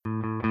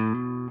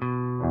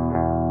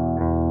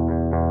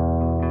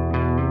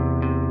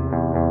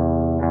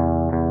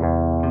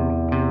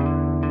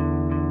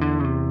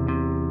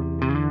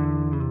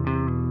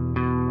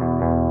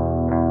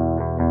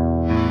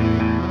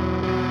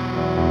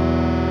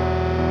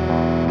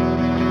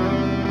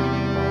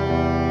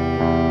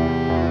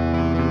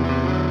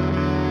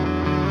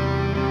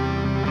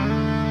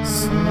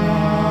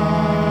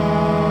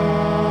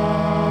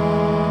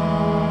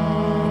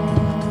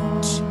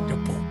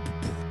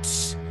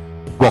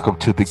Welcome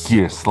to the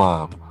Gear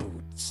Slum.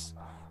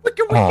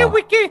 Wiki, wiki,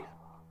 wiki.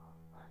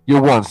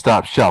 Your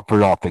one-stop shop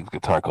for all things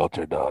guitar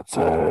culture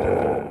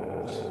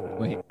nonsense.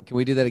 Wait, can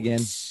we do that again?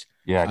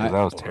 Yeah, because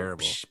that was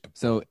terrible.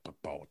 So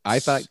I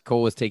thought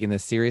Cole was taking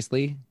this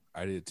seriously,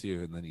 I did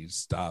too, and then he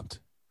stopped.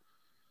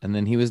 and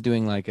then he was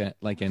doing like a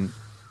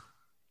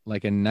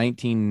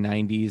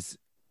 1990s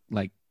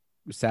like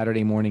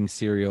Saturday morning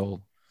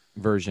cereal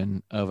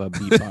version of a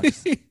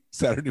beatbox.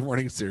 Saturday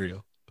morning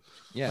cereal.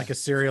 Yeah, Like a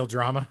serial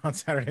drama on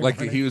Saturday Like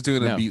morning. he was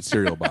doing a No. beat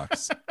cereal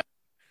box.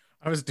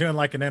 I was doing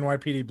like an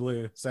NYPD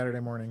Blue Saturday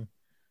morning.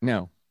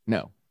 no,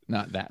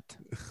 not that.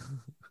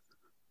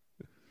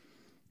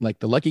 Like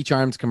the Lucky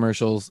Charms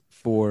commercials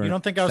for. You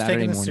don't think I was Saturday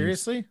taking this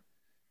mornings. seriously?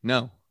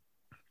 No.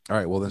 All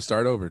right, well then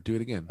start over. Do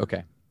it again.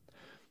 Okay.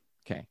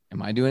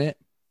 Am I doing it,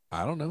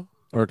 I don't know.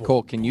 or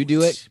Cole? Can you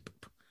do it?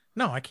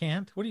 No, I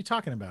can't. What are you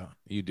talking about?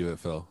 You do it,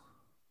 Phil.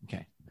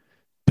 Okay.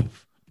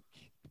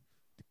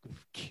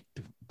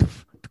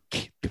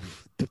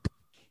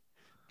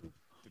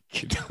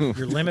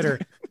 Your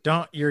limiter,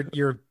 don't you're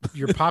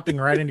popping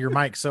right into your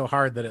mic so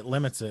hard that it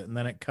limits it and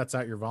then it cuts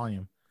out your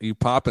volume. You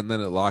pop and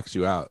then it locks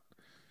you out.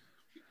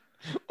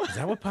 Is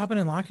that what popping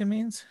and locking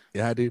means?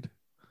 Yeah, dude.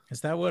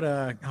 Is that what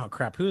oh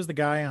crap. Who was the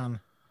guy on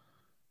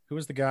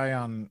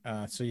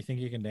So You Think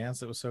You Can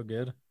Dance that was so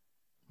good?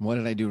 What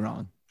did I do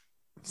wrong?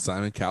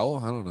 Simon Cowell?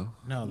 I don't know.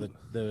 No,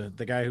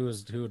 the guy who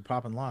would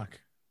pop and lock.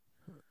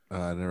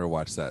 I never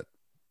watched that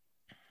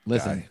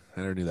Listen, guy.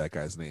 I never knew that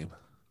guy's name.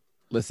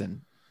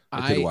 listen.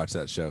 I did watch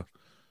that show.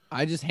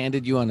 I just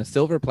handed you on a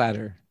silver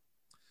platter.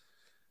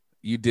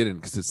 You didn't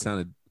because it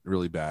sounded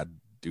really bad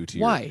due to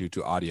Why? due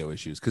to audio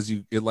issues. Because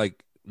it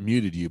like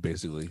muted you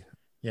basically.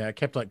 Yeah, I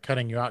kept like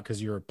cutting you out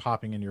because you were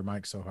popping in your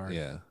mic so hard.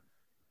 Yeah.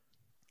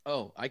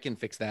 Oh, I can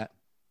fix that.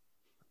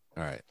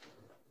 All right.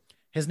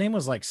 His name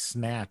was like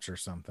Snatch or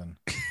something.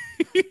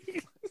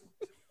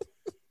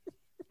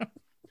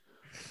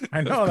 I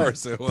know Of that.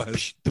 course it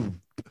was.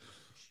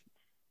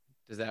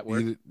 Does that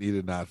work? You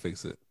did not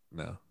fix it.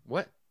 No.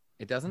 What?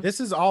 It doesn't? This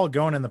is all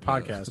going in the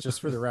podcast,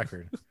 just for the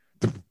record.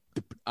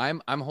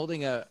 I'm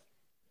holding a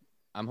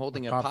pop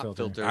pop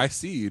filter. filter. I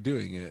see you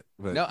doing it.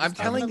 But No, I'm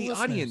Stop telling the the listeners.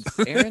 audience,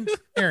 Aaron.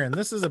 Aaron,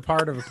 this is a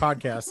part of a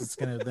podcast that's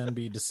going to then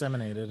be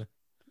disseminated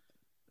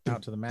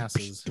out to the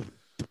masses.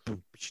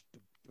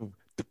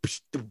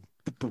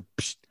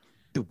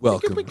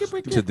 welcome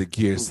to the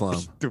Gear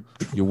Slum,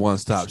 your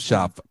one-stop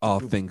shop for all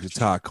things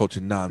guitar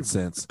culture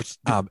nonsense.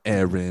 I'm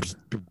Aaron.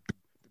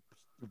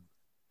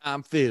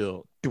 I'm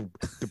Phil.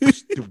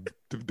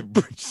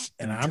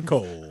 And I'm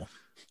Cole.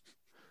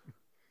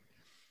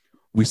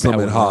 We slum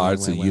it Well, hard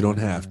well, so well, you don't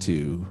well. have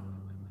to.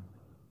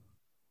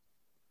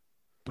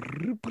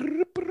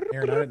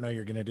 Aaron, I didn't know you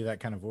were going to do that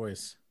kind of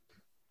voice.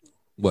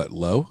 What,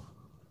 low?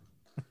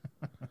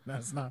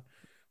 That's not,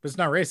 but it's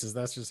not racist.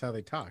 That's just how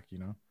they talk, you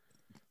know?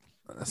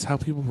 That's how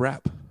people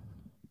rap.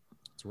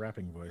 It's a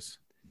rapping voice.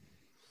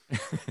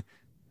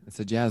 It's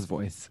a jazz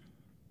voice.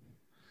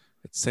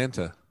 It's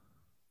Santa.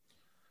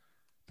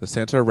 Does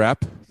Santa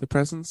rap the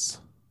presents?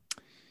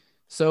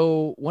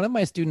 So one of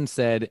my students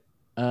said,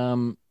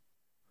 like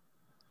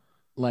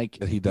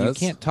That he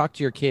does? you can't talk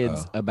to your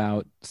kids Oh.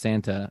 about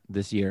Santa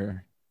this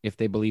year if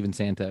they believe in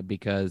Santa,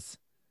 because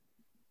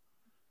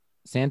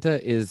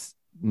Santa is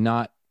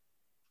not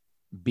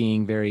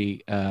being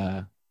very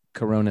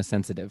corona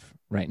sensitive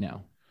right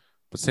now.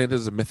 But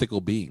Santa's a mythical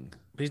being.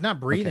 But he's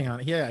not breathing on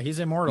it. Yeah, he's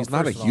immortal. He's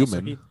not first a of all, so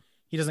human.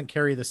 he doesn't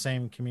carry the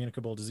same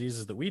communicable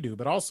diseases that we do.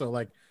 But also,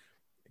 like,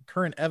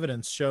 current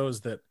evidence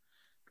shows that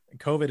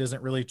COVID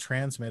isn't really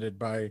transmitted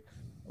by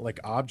like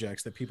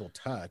objects that people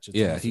touch. It's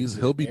Yeah, mostly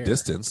he'll be air.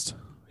 distanced.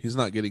 He's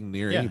not getting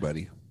near Yeah.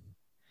 anybody.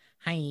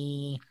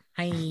 Hi,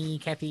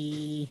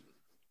 Kathy.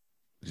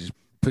 Did you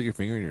put your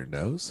finger in your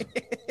nose?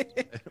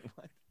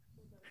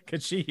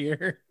 Could she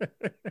hear?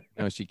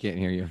 No, she can't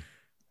hear you.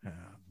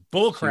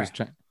 Bull She was crap.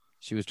 trying.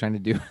 She was trying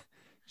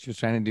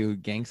to do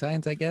gang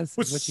signs, I guess.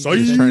 What's is what she sign? She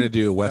was said. trying to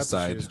do a West That's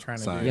what she Side was trying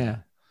to sign. do. Yeah.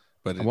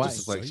 But it Why?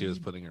 just looked like she was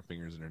putting her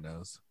fingers in her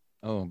nose.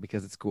 Oh,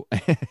 because it's cool.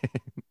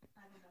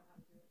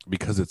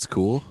 Because it's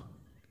cool?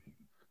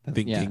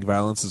 Think Yeah. gang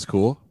violence is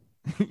cool?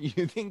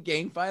 You think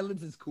gang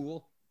violence is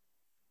cool?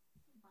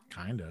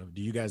 Kind of.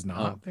 Do you guys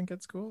not Oh. think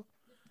it's cool?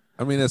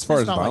 I mean, as far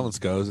It's as not like- violence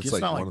goes, it's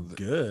like not one like of the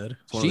good.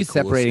 it's one of the She's coolest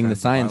separating the kinds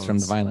of signs from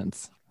the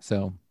violence. violence.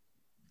 So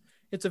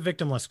It's a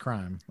victimless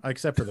crime,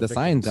 except for the victims.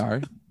 signs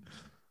are.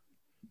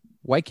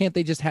 Why can't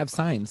they just have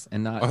signs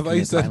and not I thought you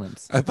commit said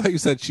violence? I thought you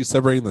said she's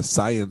separating the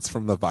science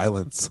from the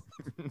violence.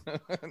 I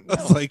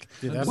was No. like,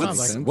 Dude, that what,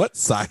 sounds like what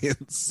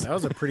science? that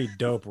was a pretty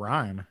dope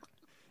rhyme.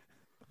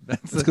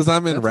 That's It's because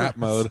I'm in that's rap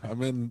what-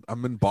 mode.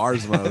 I'm in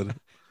bars mode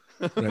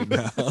right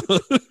now.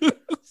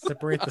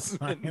 Separate the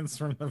science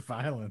from the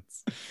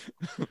violence.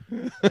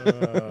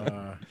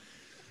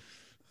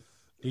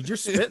 Dude, you're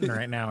spitting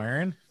right now,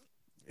 Aaron.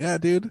 Yeah,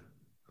 dude.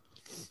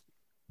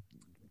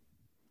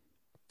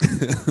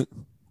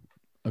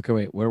 Okay,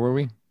 wait. Where were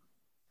we?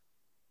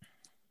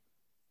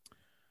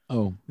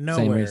 Oh, saying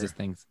Nowhere. racist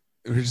things.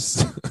 we're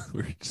just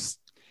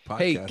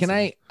Hey, can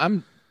podcasting.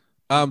 I?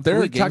 I'm. There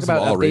we are talk games of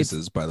about all updates?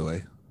 races, by the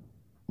way.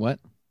 What?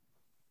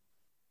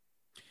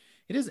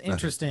 It is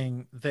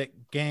interesting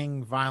that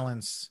gang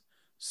violence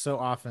so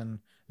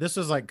often. This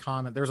was like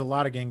common. There's a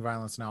lot of gang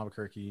violence in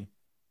Albuquerque,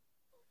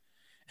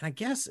 and I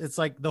guess it's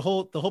like the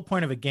whole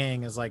point of a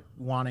gang is like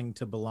wanting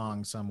to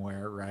belong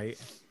somewhere, right?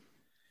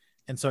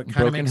 And so it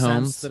kind of Broken makes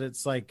homes. sense that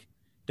it's like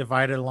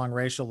divided along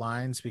racial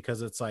lines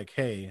because it's like,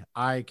 hey,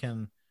 I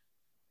can.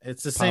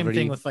 It's the same Poverty,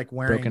 thing with like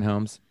wearing Broken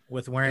homes.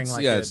 with wearing It's,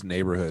 like yeah, a, it's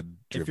neighborhood.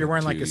 if you're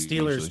wearing like a driven too,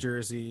 Steelers usually.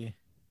 jersey,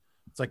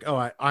 it's like,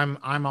 oh,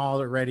 I'm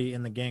already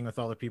in the gang with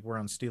all the people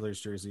wearing Steelers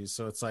jerseys,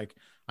 so it's like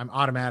I'm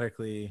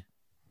automatically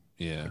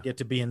Yeah. get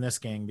to be in this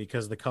gang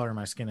because of the color of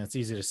my skin. It's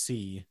easy to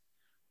see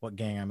what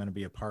gang I'm going to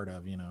be a part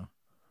of. You know,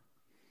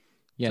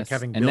 it's Yes. like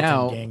having And built-in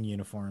now, gang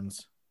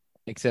uniforms.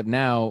 except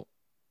now,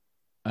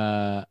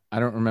 I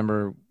don't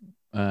remember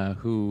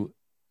who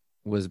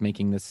was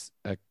making this,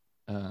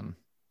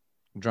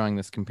 drawing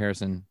this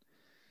comparison,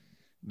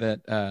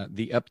 that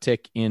the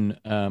uptick in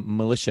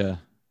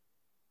militia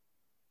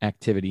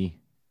activity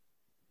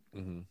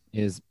Mhm.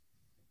 is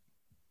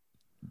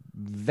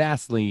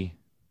vastly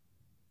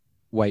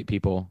white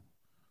people,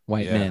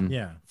 white Yeah. men,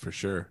 Yeah, For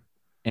sure.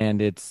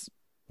 and it's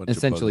Bunch of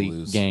essentially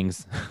bugaloos.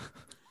 gangs.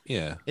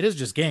 Yeah. it is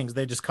just gangs.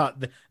 They just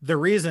caught the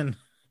reason.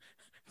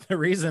 The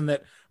reason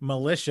that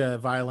militia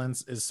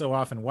violence is so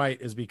often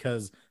white is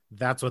because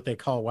that's what they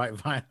call white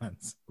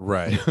violence.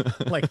 Right.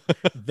 Like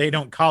they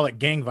don't call it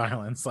gang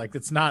violence. Like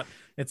it's not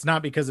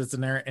because it's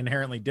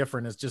inherently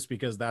different. It's just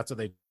because that's what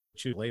they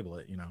choose to label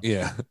it. You know,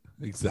 Yeah.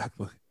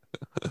 Exactly.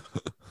 That's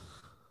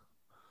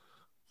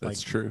Like,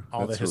 true.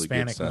 all That's the really good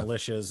Hispanic stuff.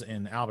 militias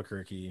in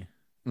Albuquerque,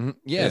 Mhm.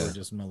 they Yes. were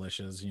just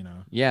militias. You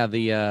know, Yeah,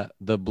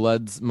 the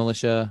Bloods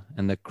militia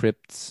and the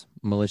Crips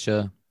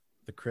militia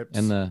the Crips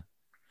and the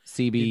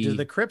CB Did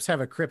the Crips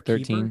have a Crip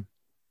 13 keeper?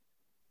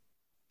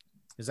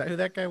 Is that who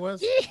that guy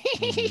was?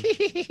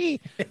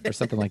 or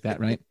something like that,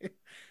 right?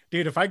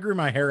 Dude, if I grew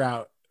my hair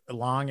out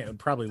long, it would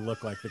probably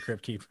look like the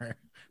Crip keeper.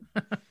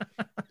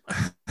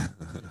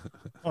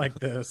 Like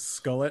the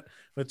skullet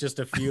with just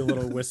a few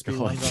little wispy Skullet.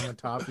 ones on the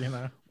top, you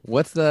know?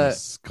 What's the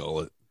Skull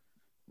it.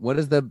 what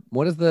is the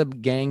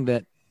gang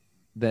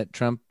that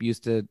Trump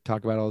used to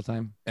talk about all the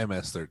time?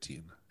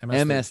 MS-13.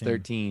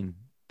 MS-13.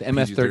 The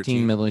MS-13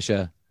 PG-13.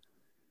 militia.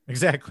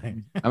 Exactly.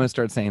 I'm gonna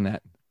start saying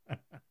that.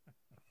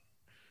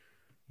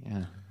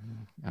 Yeah,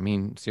 I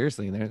mean,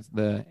 seriously, there's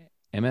the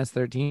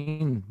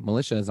MS-13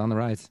 militia is on the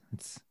rise.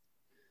 It's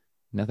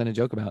nothing to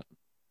joke about.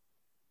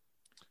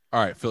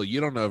 All right, Phil,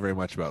 you don't know very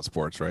much about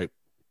sports, right?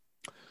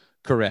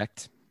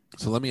 Correct.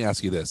 So let me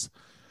ask you this.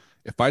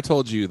 If I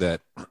told you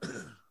that,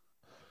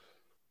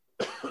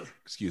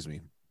 excuse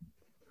me,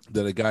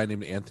 that a guy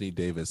named Anthony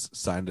Davis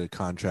signed a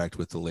contract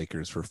with the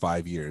Lakers for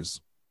 5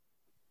 years,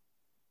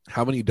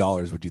 how many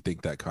dollars would you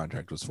think that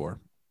contract was for?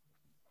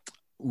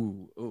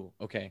 Ooh,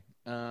 okay.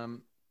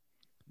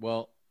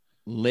 Well,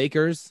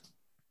 Lakers.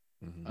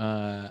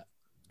 Mhm.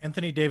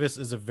 Anthony Davis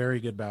is a very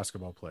good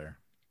basketball player.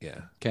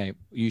 Yeah, Okay,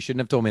 you shouldn't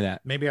have told me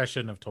that. Maybe I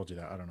shouldn't have told you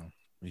that. I don't know.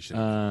 you should.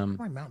 Where'd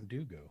my Mountain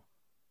Dew go?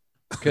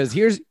 Because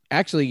here's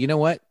actually, you know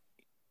what?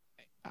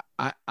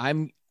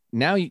 I'm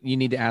now. You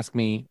need to ask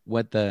me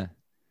what the.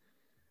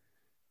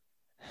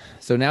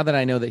 So now that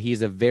I know that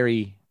he's a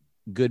very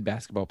good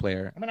basketball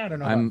player, I mean, I don't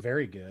know I'm- about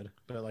very good,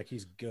 but like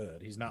he's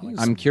good. He's not like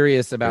I'm some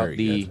curious about very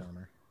the good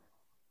homer.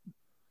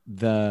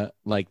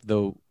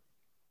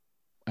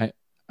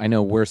 I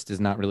know worst is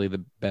not really the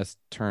best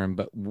term,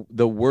 but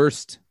the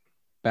worst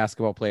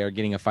basketball player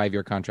getting a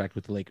 5-year contract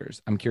with the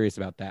Lakers. I'm curious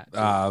about that.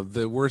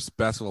 The worst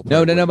basketball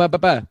No, player.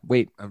 but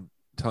wait. I'm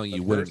telling you,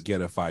 The wouldn't first-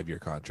 get a 5-year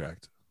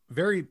contract.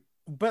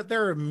 But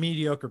there are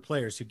mediocre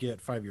players who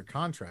get 5-year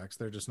contracts.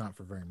 They're just not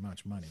for very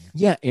much money.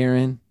 Yeah,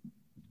 Aaron.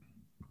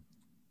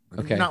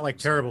 Okay. Not like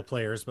terrible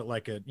players, but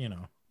like There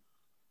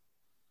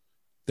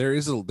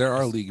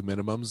are league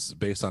minimums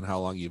based on how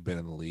long you've been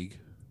in the league.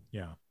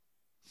 yeah.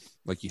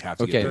 Like you have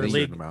to Okay. get There a are certain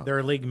league amount there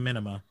are league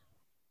minima.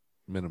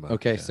 minimum.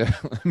 Okay, yeah. so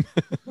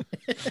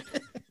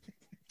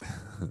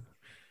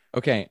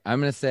okay, I'm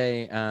gonna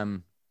say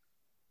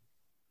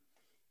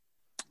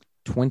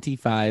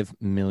 25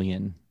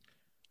 million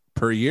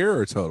Per year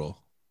or total?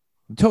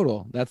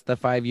 total. That's the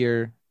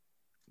 5-year.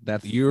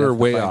 That's You're the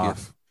way 5 year.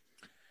 off.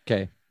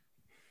 Okay.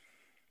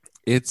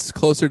 It's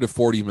closer to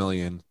 40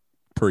 million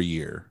per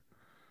year.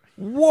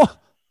 What?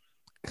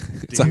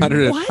 It's Dude,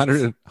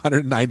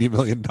 190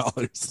 million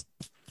dollars.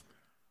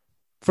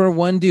 For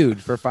one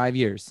dude for 5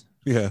 years.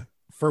 Yeah.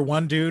 For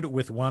one dude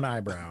with one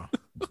eyebrow.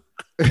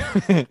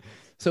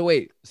 So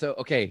wait. So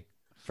okay,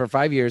 for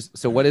 5 years.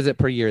 So what is it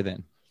per year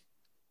then?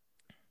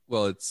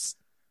 Well, it's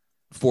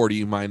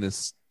 40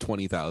 minus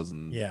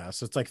 20,000. Yeah,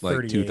 so it's like Like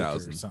 38 or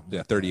 2,000. something. Yeah,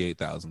 like that.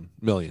 38,000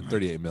 million,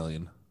 38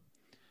 million.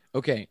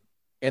 Okay,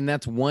 and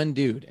that's one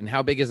dude. And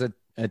how big is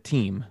a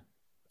team?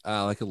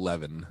 Like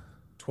 11.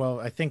 12.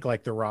 I think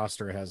like the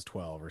roster has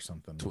 12 or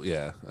something.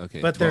 Yeah. Okay.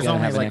 But there's 12. Gotta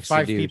only have an like extra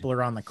 5 dude. people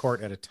are on the court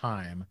at a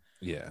time.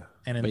 Yeah.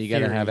 And in But you got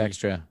to have theory-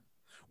 extra.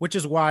 Which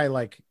is why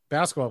like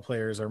basketball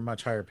players are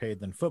much higher paid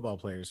than football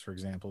players, for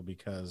example,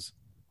 because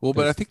Well,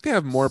 but I There's think they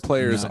have more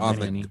players not on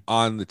many.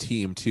 the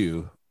team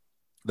too.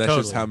 That's just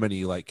Totally. how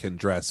many like can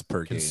dress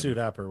per can game. suit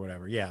up or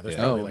whatever. Yeah, there's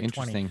Yeah. probably Oh, like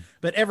 20. interesting.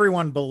 But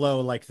everyone below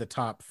like the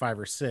top 5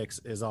 or 6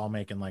 is all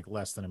making like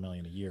less than $1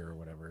 million a year or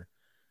whatever,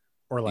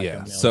 or like $1 Yeah.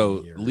 million So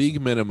a year. or league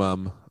something.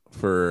 minimum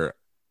for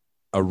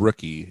a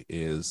rookie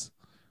is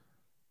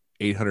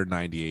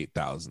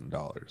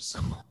 $898,000.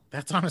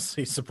 That's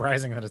honestly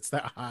surprising that it's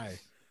that high.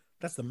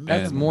 That's the That's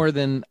minimum. more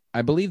than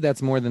I believe.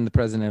 That's more than the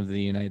president of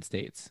the United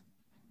States.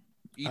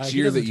 Each He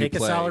year doesn't that you take a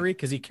play, salary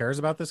because he cares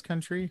about this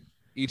country.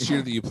 each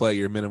year that you play,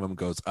 your minimum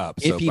goes up.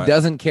 If he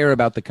doesn't care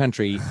about the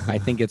country, I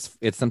think it's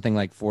something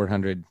like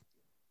 400,000.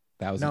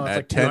 No, it's At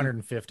like 10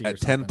 250 or at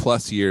 10 something.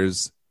 plus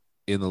years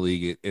in the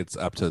league, it's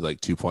up to like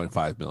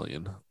 2.5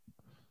 million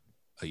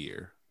a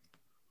year.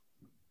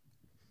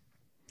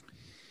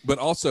 But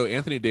also,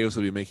 Anthony Davis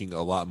will be making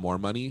a lot more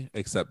money,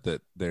 except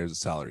that there's a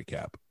salary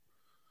cap.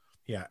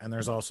 Yeah, and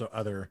there's also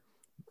other.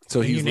 So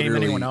Can he's you name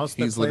literally anyone else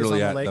that he's plays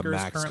literally on the at the Lakers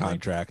max currently?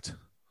 contract.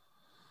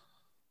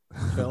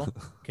 Phil,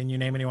 can you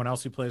name anyone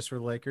else who plays for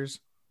the Lakers?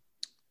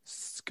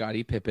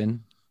 Scottie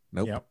Pippen.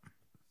 Nope.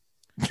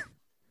 Yep.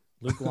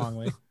 Luke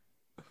Longley.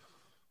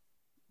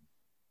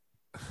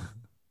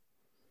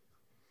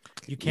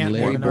 You can't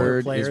Larry name another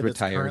Bird player is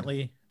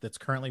retired. that's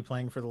currently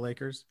playing for the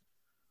Lakers.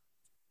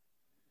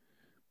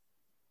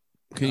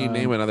 Can you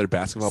name another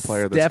basketball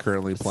player that's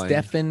currently playing?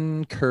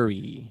 Stephen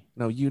Curry.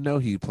 No, you know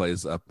he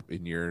plays up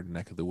in your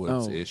neck of the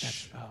woods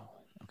ish.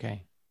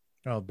 Okay.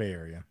 Oh, Bay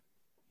Area.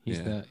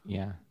 He's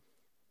Yeah.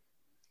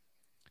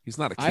 He's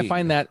not a king.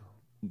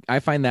 I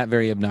find that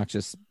very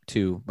obnoxious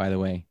too, by the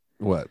way.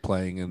 What,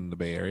 playing in the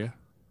Bay Area?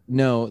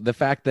 No, the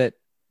fact that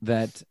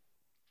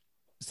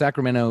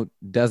Sacramento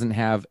doesn't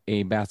have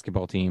a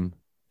basketball team.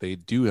 They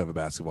do have a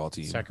basketball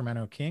team.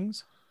 Sacramento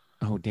Kings.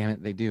 Oh, damn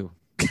it, they do.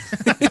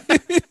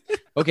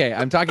 Okay,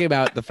 I'm talking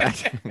about the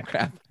fact.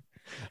 Crap.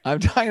 I'm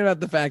talking about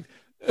the fact.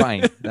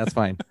 Fine, that's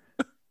fine.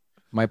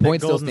 My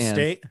point still Golden stands.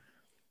 State.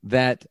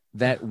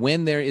 That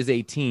when there is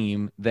a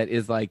team that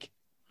is like,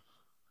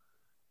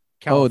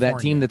 California. oh, that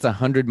team that's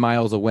 100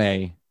 miles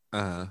away,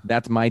 Uh-huh.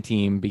 that's my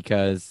team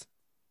because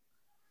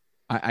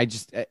I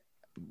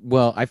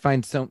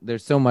find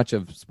there's so much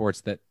of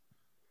sports that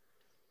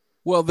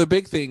Well, the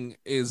big thing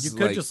is You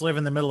could like, just live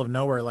in the middle of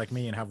nowhere like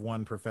me and have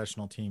one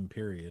professional team,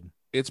 period.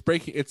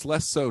 it's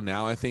less so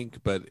now, I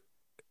think, but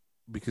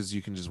because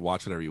you can just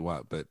watch whatever you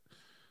want. But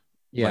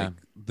yeah,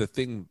 like,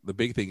 the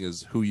big thing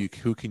is who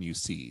can you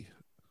see?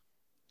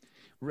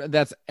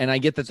 and I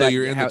get that. So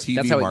you're in the TV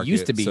that's how market. it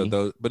used to be.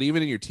 But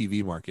even in your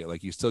TV market,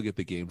 like you still get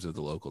the games of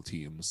the local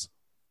teams.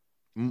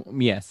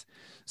 Yes.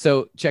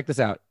 So check this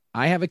out.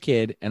 I have a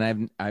kid,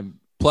 and I've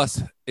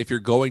Plus, if you're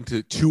going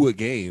to a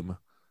game,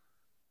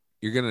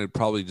 you're gonna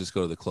probably just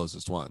go to the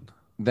closest one.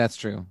 That's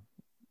true.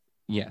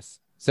 Yes.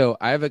 So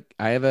I have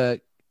a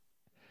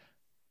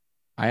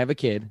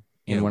kid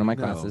in one of my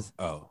classes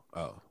Oh.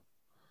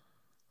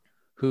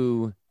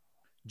 who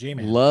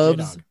J-Man.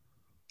 loves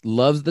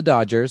J-Dog. the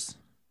Dodgers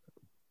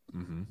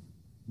Mm-hmm.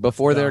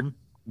 before Dumb.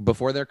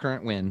 their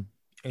current win.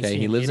 Is Okay,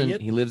 he an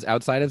idiot? he lives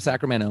outside of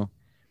Sacramento.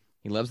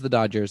 He loves the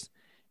Dodgers,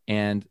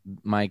 and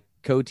my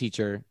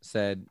co-teacher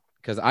said,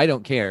 because I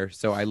don't care,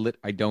 so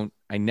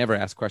I never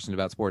ask questions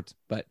about sports.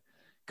 But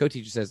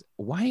co-teacher says,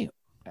 why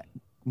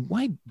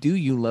do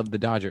you love the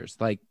Dodgers?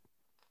 Like,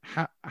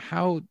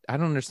 how I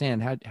don't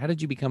understand. How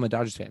did you become a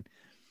Dodgers fan?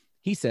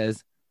 He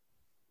says,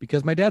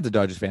 because my dad's a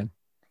Dodgers fan.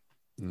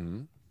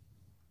 Mm-hmm.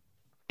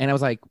 And I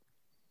was like,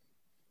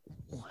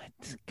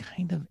 what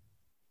kind of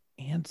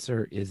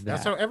answer is that?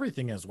 That's how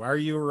everything is. Why are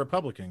you a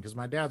Republican? Because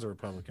my dad's a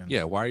Republican.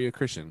 Yeah. Why are you a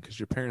Christian? Because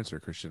your parents are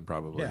Christian,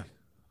 probably. Yeah.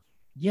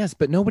 Yes,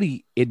 but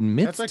nobody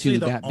admits That's actually to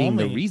the that being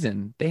the only-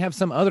 reason. They have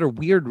some other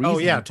weird reason. Oh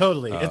yeah,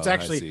 totally. Oh, It's I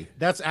actually see.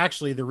 that's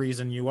actually the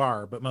reason you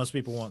are, but most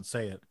people won't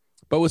say it.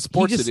 But with He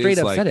sports, just it straight is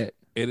up like said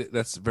it.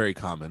 that's very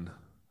common.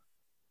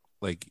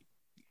 Like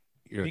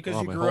you're Because like,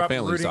 oh, you my grew whole up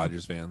family's rooting-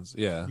 Dodgers fans.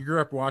 Yeah, You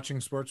grew up watching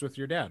sports with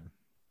your dad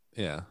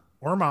yeah.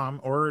 or mom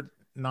or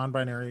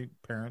non-binary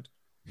parent.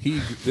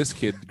 This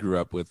kid grew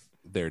up with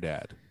their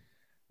dad.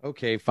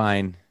 Okay,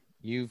 fine.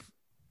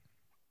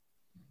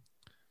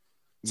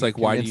 It's like,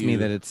 why do convinced me you-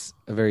 that it's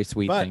a very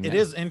sweet But thing. it then.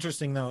 is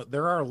interesting though.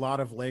 There are a lot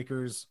of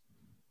Lakers.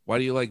 Why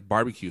do you like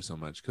barbecue so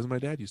much? Because my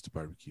dad used to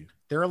barbecue.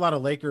 There are a lot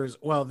of Lakers.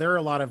 Well, there are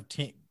a lot of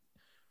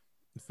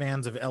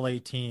fans of LA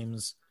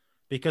teams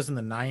because in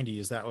the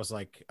 90s that was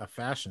like a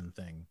fashion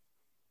thing.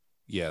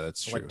 Yeah,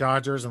 that's true. Like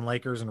Dodgers and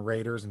Lakers and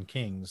Raiders and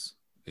Kings.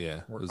 Yeah,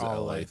 it We're was all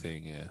a LA like-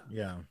 thing. Yeah,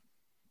 Yeah.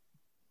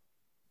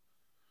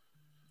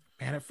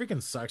 Man, it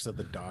freaking sucks that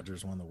the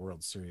Dodgers won the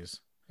World Series.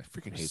 I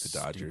freaking hate the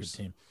Stupid Dodgers.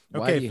 team.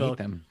 Why Okay, do you Phil, hate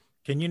them?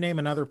 can you name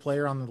another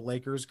player on the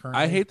Lakers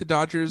currently? I hate the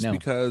Dodgers No.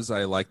 because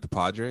I like the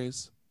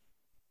Padres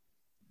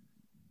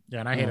Yeah,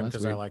 and I Oh, hate him that's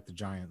because I weird. like the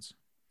Giants.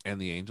 and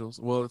the Angels.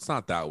 Well, it's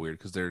not that weird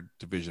because they're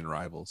division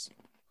rivals.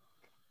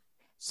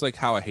 It's like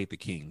how I hate the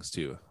Kings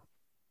too,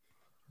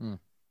 Hmm.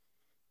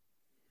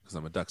 because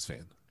I'm a Ducks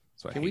fan.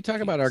 So I Can hate we the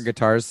talk about our Kings.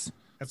 guitars?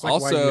 That's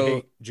like why you Also-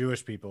 hate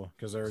Jewish people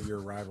because they're your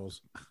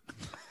rivals.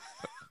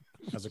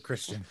 As a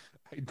Christian,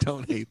 I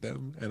don't hate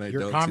them, and I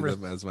Your don't conver- see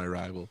them as my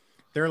rival.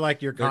 They're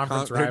like your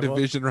conference they're rival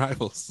division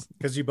rivals.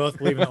 because you both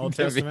believe in the Old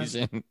Testament.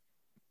 Division.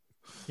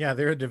 Yeah,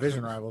 they're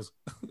division rivals.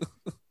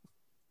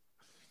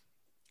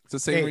 It's the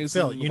same Hey,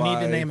 reason. Phil, you need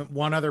to name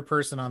one other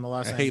person on the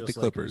Los I Angeles hate the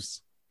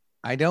Clippers.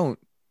 I don't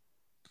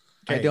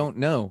Okay.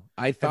 know.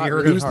 I thought you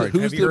heard really of- hard.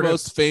 Who's Have you the heard of-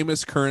 most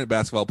famous current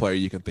basketball player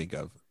you can think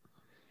of?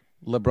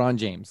 LeBron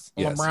James.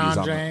 Yes,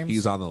 LeBron James.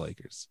 He's on the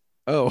Lakers.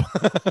 Oh.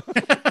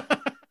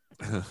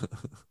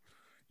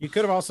 You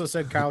could have also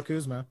said Kyle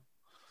Kuzma.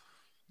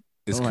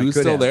 Is Oh, I Kuz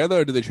could still have. there though,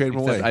 or did they trade him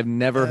Except away? I've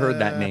never heard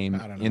that I name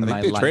don't know. in I my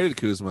think they life. traded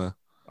Kuzma.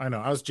 I know.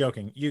 I was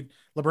joking.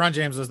 LeBron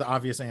James was the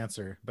obvious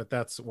answer, but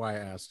that's why I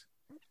asked.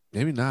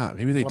 Maybe not.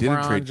 Maybe they didn't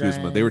LeBron trade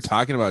Kuzma. They were James.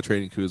 talking about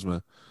trading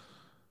Kuzma.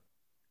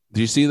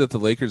 Do you see that the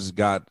Lakers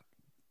got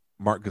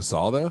Mark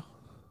Gasol though?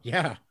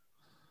 Yeah.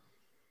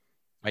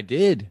 I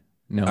did.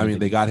 No, I mean,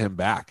 they got him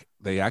back.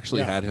 They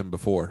actually Yeah. had him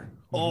before.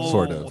 Oh,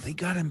 sort of. They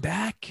got him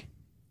back.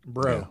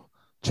 Bro. Yeah.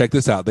 Check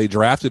this out. They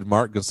drafted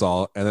Mark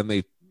Gasol and then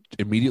they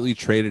immediately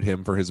traded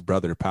him for his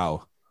brother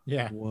Pau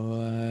Yeah.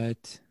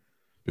 What?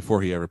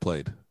 before he ever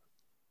played.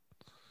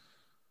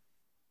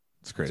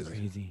 It's That's crazy.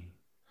 crazy.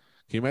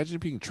 Can you imagine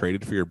being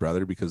traded for your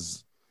brother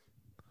because,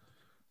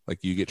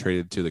 like, you get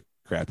traded to the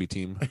crappy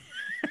team?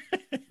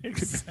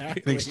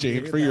 Exactly. In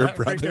exchange dude. for your That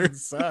brother. freaking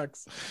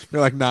sucks. They're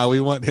like, nah, we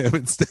want him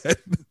instead.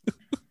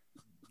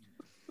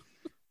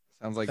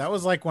 Sounds like That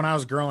was like when I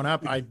was growing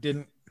up. I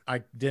didn't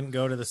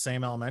go to the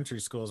same elementary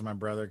school as my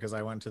brother because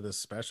I went to this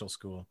special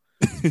school.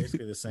 It's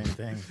basically the same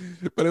thing.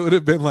 But it would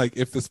have been like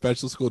if the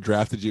special school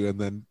drafted you and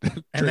then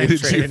And they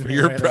traded you traded for me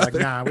your away. They're like, brother.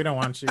 nah, we don't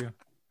want you.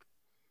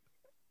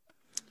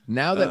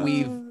 now that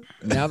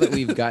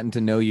we've gotten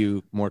to know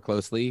you more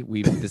closely,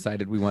 we've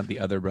decided we want the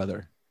other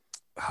brother.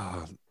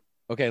 Ah,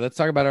 Okay, let's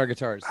talk about our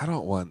guitars. I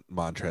don't want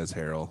Montrezl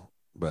Harrell,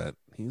 but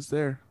he's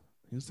there.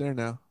 He's there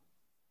now.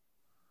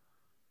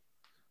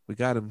 We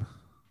got him.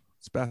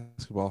 It's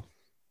basketball.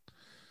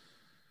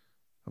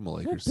 I'm a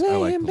Lakers. I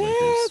like the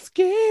Lakers.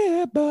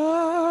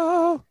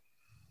 Basketball.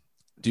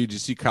 Dude, did you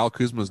see Kyle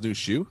Kuzma's new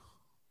shoe?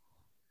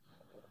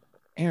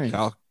 Aaron,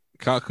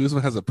 Kyle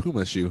Kuzma has a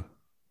Puma shoe.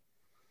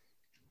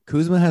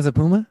 Kuzma has a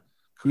Puma?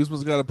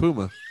 Kuzma's got a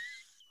Puma.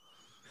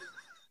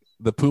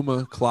 The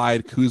Puma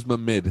Clyde Kuzma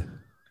mid.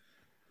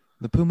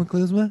 The Puma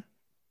Kuzma?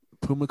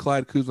 Puma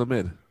Clyde Kuzma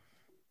mid.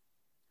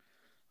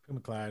 Puma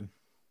Clyde.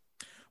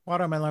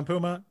 Watermelon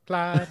Puma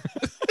Clyde.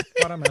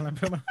 Watermelon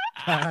Puma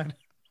Clyde.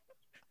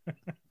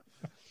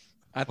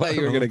 I thought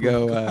you were gonna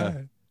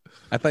go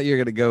I thought you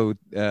were gonna go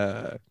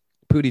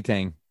Pootie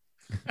Tang.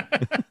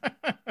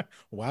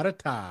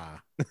 Wadata.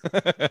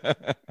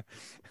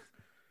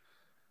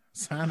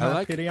 Sign I that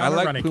like pity on the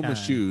Puma running kind.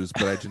 shoes,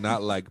 but I do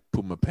not like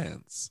Puma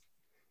pants.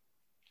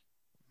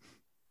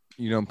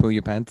 You don't poo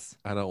your pants?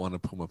 I don't want a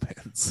Puma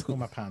pants.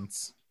 Puma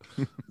pants.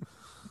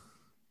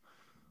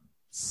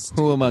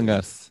 Who among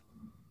us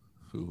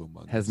Who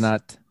among has us?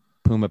 not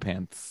Puma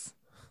pants?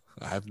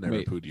 I've never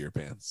Wait. pooed your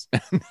pants.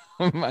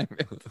 Oh my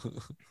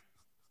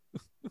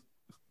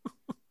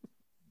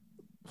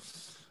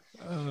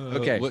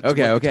Okay, What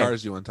okay.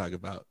 guitars do you want to talk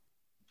about?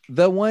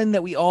 The one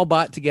that we all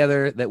bought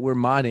together that we're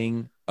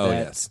modding. Oh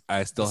that- yes,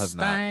 I still have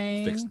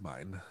Stang. not fixed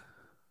mine.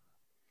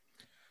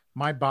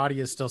 My body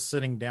is still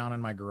sitting down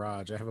in my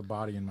garage. I have a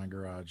body in my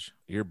garage.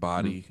 Your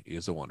body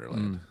is a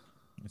wonderland.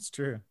 It's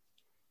true.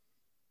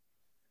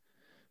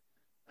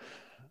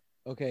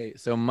 Okay,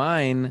 so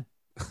mine,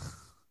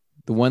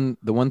 the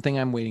one thing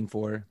I'm waiting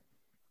for,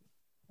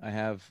 I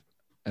have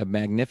a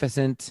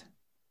magnificent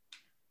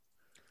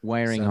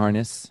wiring Seven.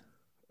 harness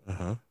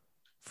Uh-huh.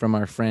 from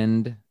our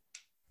friend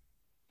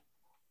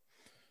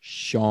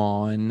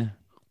Sean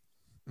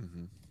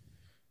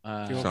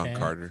Mm-hmm. Fuel Sean can.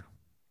 Carter.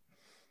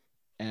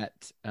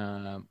 at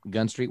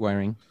Gun Street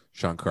Wiring.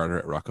 Sean Carter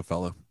at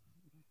Rockefeller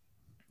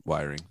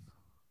Wiring.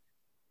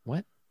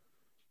 What?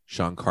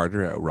 Sean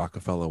Carter at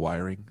Rockefeller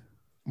Wiring.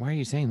 Why are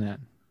you saying that?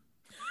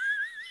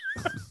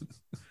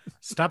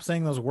 Stop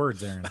saying those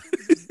words, Aaron.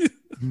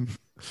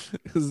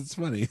 Because it's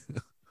funny.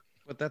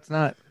 But that's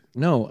not.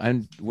 No,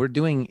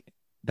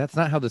 that's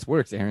not how this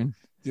works, Aaron.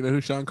 You know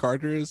who Sean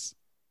Carter is?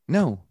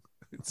 No.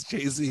 It's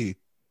Jay-Z.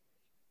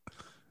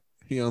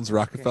 He owns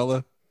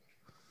Rockefeller.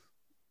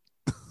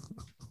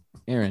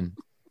 Aaron,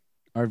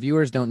 our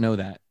viewers don't know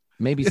that.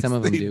 Maybe some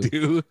of them Yes, they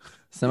do.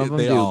 Some of them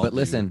They do. all But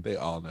listen, They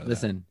all know that.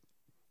 listen.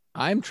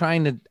 I'm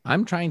trying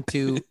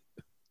to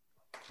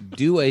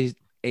do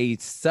a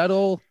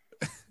subtle,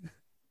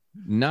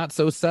 not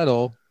so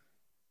subtle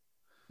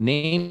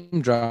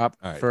name drop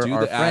All right, for do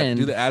our the ad, friend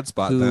do the ad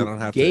spot. who Then I don't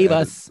have gave to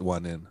edit us-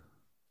 one in.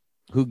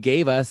 who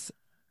gave us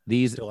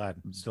these Still add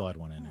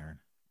one in, Aaron.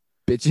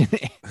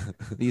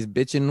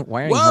 bitchin'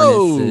 wiring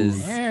Whoa!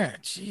 harnesses. Yeah,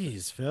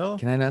 jeez, Phil.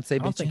 Can I not say I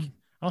don't bitchin'?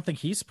 think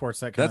he supports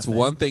that kind That's of thing.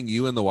 one thing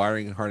you and the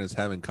wiring harness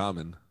have in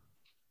common.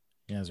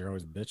 Yeah, they're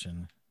always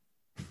bitching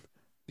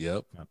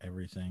Yep. about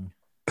everything.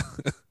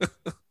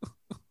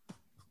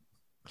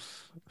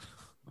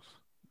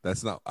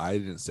 That's not. I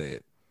didn't say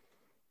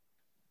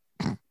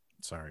it.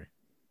 Sorry.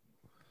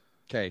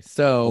 Okay,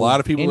 so A lot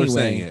of people anyway, are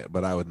saying it,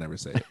 but I would never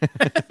say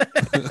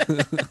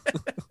it.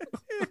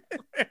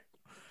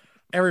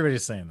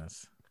 Everybody's saying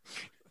this.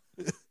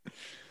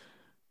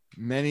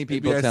 Many Maybe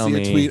people I tell see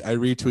me a tweet, I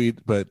retweet,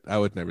 but I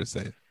would never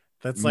say it.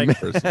 That's like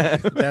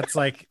Personally. that's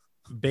like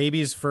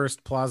baby's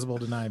first plausible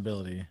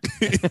deniability.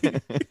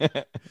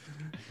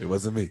 It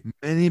wasn't me.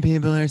 Many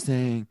people are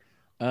saying.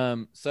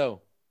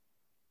 So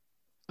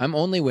I'm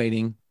only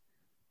waiting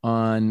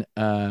on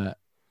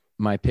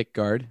my pick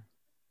guard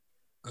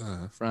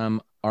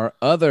from our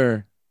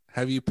other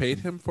Have you paid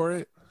him for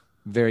it?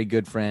 very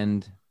good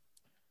friend.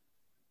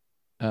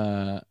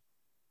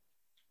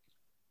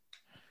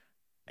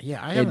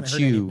 Yeah, I haven't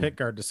heard any Chew. pick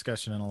guard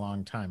discussion in a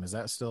long time. Is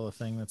that still a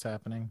thing that's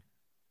happening?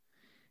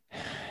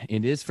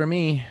 It is for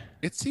me.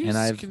 It seems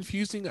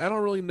confusing. I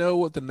don't really know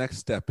what the next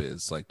step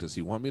is. Like, does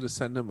he want me to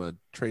send him a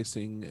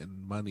tracing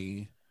and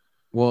money?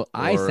 Well,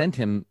 I Or- sent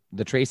him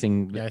the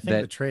tracing Yeah, I think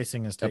that the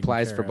tracing is taken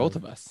applies care for both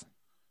of us.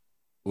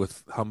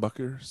 With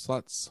humbucker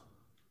slots?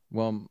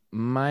 Well,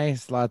 my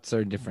slots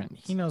are different.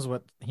 He knows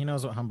what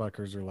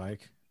humbuckers are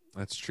like.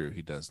 That's true.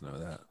 He does know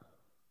that.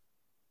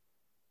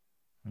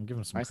 I'll give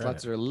him some My credit.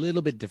 slots are a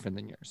little bit different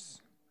than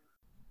yours.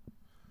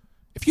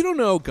 If you don't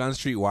know Gun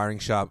Street Wiring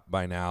Shop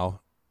by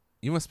now,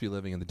 you must be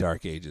living in the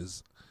dark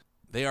ages.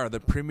 They are the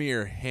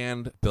premier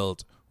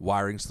hand-built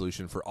wiring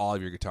solution for all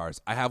of your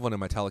guitars. I have one in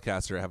my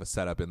Telecaster. I have a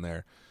setup in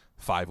there,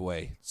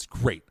 5-way. It's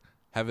great.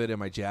 Have it in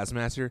my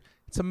Jazzmaster.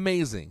 It's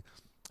amazing.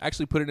 I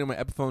actually put it in my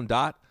Epiphone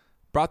Dot,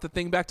 brought the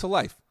thing back to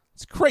life.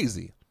 It's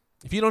crazy.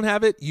 If you don't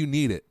have it, you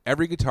need it.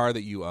 Every guitar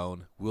that you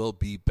own will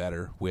be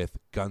better with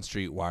Gun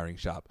Street Wiring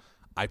Shop.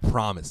 I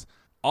promise.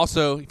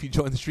 Also, if you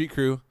join the Street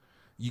Crew,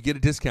 you get a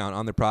discount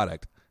on their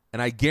product,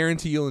 and I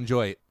guarantee you'll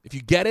enjoy it. If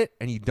you get it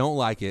and you don't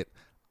like it,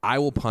 I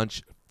will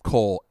punch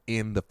Cole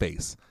in the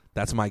face.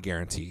 That's my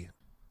guarantee.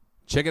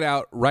 Check it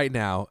out right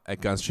now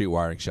at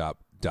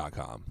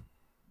gunstreetwiringshop.com.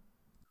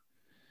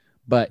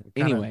 But What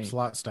kind anyway, of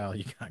slot style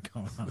you got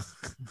going on?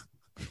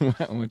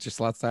 what's your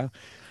slot style?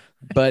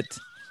 But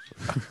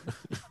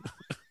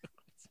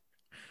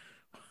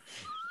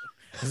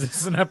Is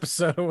this an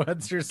episode of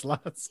What's Your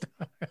Slot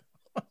Style?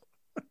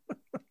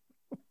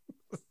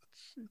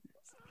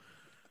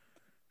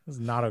 This is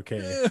not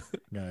okay,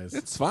 guys.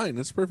 It's fine.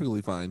 It's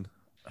perfectly fine.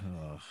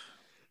 Ugh.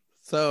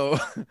 so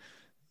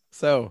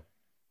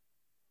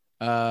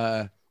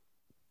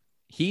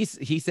he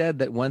said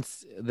that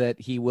once that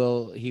he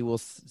will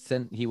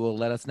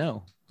let us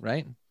know,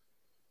 right?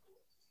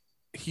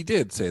 He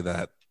did say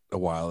that a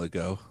while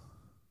ago.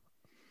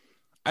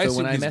 I So assume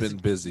when I he's messaged- been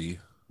busy.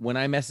 When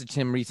I messaged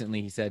him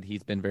recently, he said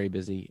he's been very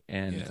busy,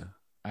 and Yeah.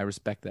 I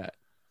respect that.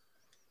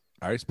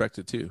 I respect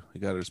it too. You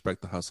got to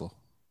respect the hustle.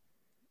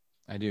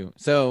 I do.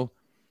 So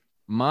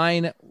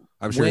mine,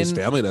 I'm sure his When-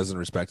 family doesn't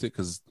respect it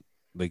because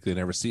they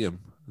never see him.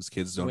 His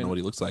kids don't When- know what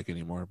he looks like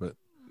anymore, but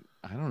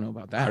I don't know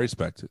about I that.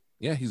 respect it.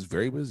 Yeah, he's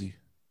very busy.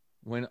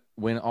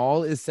 When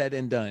all is said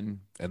and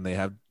done, And they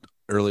have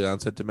early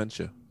onset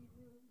dementia.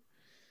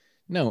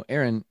 no,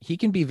 Aaron, he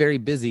can be very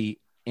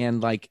busy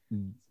and like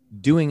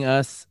doing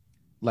us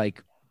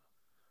like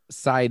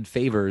side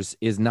favors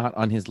is not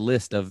on his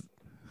list of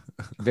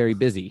very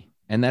busy.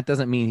 And that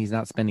doesn't mean he's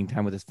not spending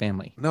time with his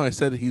family. No, I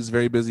said he's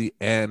very busy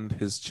and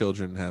his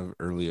children have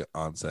early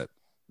onset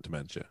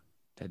dementia.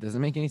 That doesn't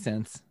make any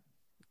sense.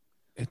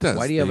 It does.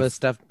 Why do you have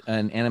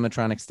an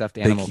animatronic stuffed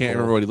animal? They can't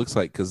Cole? remember what he looks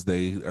like because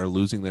they are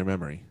losing their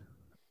memory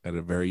at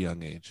a very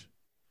young age.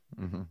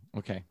 Mhm.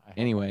 Okay. I have-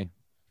 Anyway,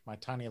 My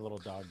tiny little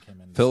dog came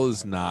in. to Phil say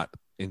is hi. not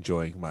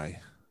enjoying my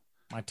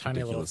My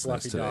tiny little ridiculousness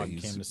fluffy today. dog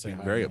He's came to say being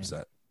hi. very to me.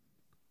 upset.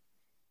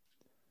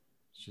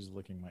 She's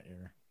licking my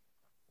ear.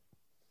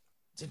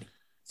 Sydney,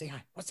 say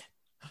hi. What's that?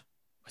 Huh?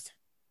 What's that?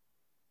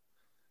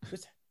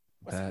 What's that?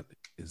 What's That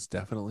is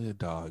definitely a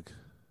dog.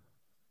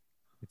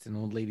 it's an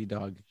old lady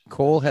dog.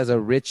 Cole has a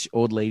rich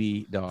old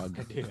lady dog.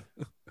 I do.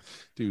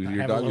 Dude, I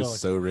your have a dog little- is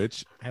so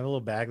rich. I have a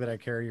little bag that I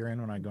carry her in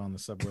when I go on the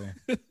subway.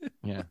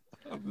 Yeah.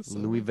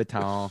 Louis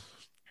Vuitton.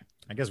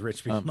 I guess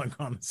rich people don't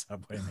go on the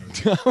subway.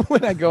 Maybe.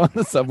 When I go on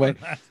the subway,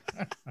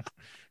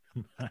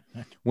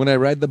 when I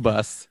ride the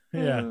bus,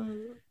 Yeah.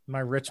 My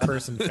rich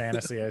person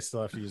fantasy, I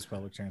still have to use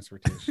public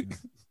transportation.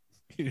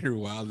 Your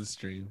wildest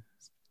dream.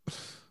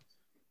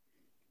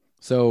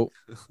 so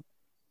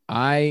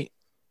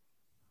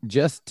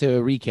just to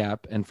recap,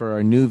 and for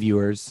our new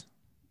viewers,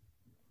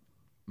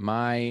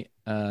 my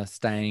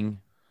Stang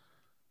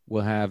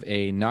will have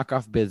a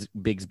knockoff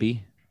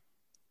Bigsby.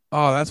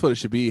 Oh, that's what it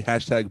should be.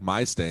 Hashtag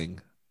my staying.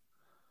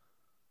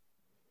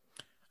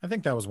 I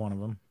think that was one of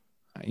them.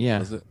 Yeah,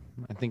 Was it?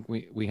 I think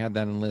we had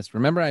that on the list.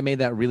 Remember, I made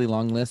that really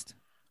long list.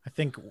 I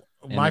think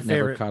And my it never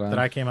favorite caught on. that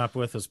I came up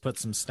with was put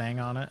some Stang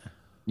on it.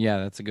 Yeah,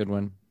 that's a good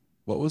one.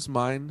 What was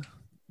mine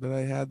that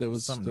I had that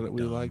was Something that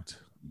we dumb. liked?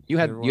 You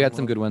had Everyone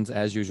some good ones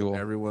as usual.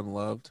 Everyone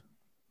loved.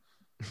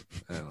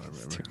 I don't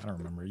remember. I don't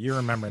remember. You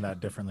remember that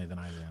differently than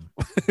I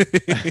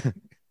do.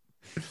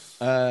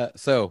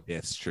 So Yeah,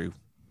 it's true.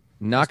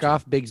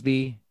 knockoff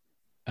Bigsby,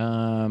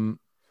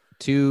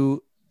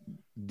 2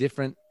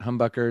 different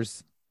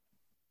humbuckers.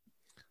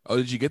 Oh,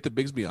 did you get the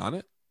Bigsby on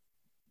it?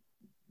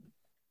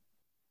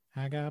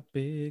 I got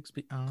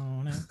Bixby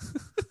on it.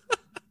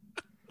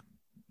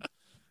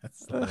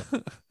 That's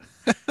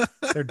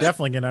They're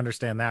definitely going to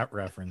understand that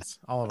reference.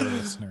 All of our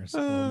listeners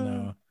will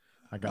know.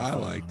 I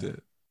liked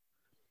it.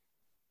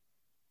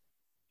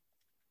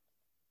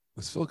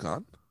 Is Phil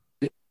gone?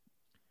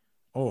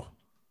 Oh,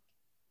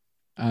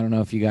 I don't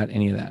know if you got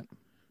any of that.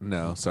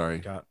 No, sorry.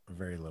 got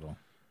very little.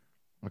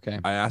 Okay.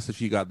 I asked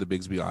if you got the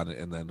Bigsby on it,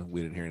 and then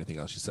we didn't hear anything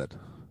else you said.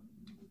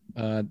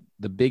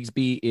 The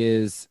Bigsby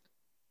is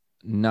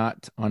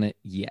not on it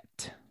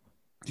yet.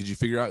 Did you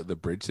figure out the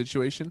bridge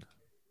situation?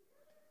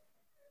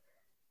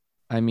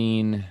 I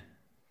mean,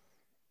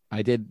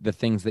 I did the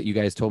things that you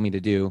guys told me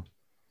to do,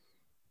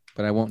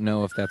 but I won't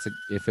know if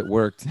if it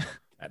worked.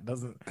 That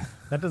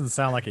doesn't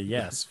sound like a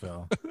yes,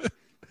 Phil.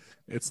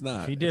 It's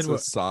not. If you did it's what-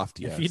 a soft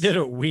yes. If you did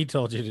what we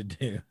told you to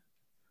do,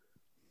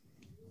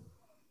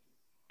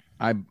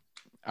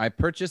 I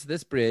purchased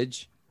this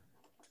bridge.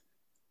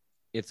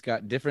 It's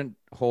got different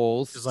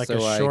holes. it's like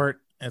so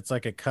it's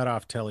like a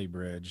cutoff telly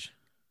bridge,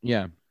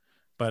 Yeah.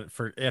 but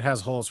it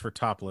has holes for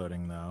top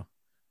loading though,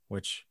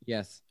 which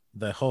Yes.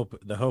 the hope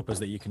is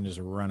that you can just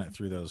run it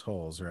through those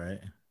holes, right?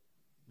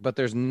 But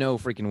there's no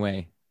freaking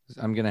way.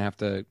 I'm gonna have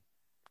to.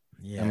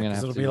 Yeah, I'm gonna 'cause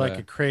have it'll to, be like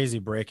a crazy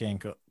break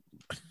angle.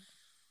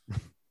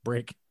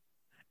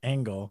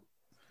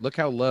 Look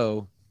how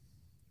low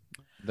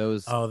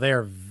those. Oh, they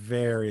are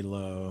very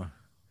low.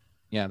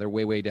 Yeah, they're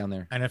way down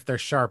there. And if they're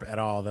sharp at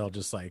all, they'll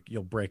just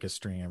you'll break a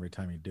string every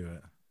time you do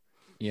it.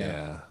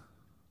 Yeah.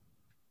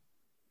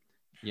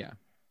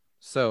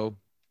 So,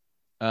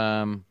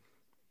 I'm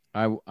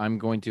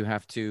going to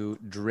have to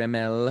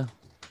Dremel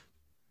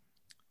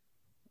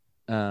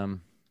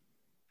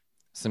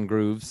some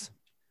grooves,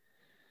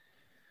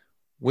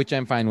 which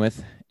I'm fine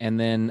with, and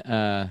then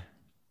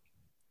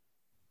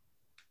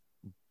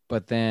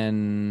but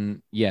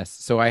then yes,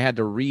 so I had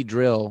to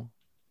re-drill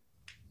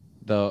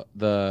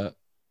the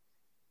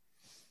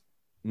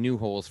new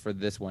holes for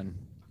this one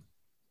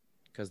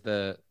because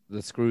the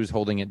screws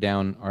holding it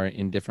down are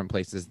in different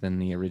places than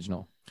the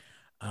original.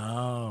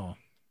 Oh,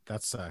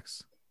 that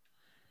sucks.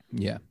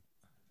 Yeah.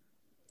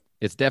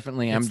 It's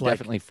definitely, I'm It's like-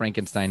 definitely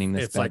Frankensteining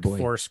this It's bad like boy.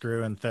 4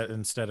 screw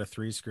instead of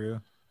 3 screw,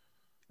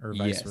 or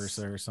vice Yes.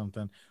 versa, or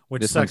something.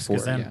 Which This sucks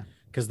one's because four,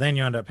 then then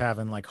you end up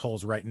having like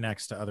holes right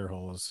next to other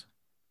holes,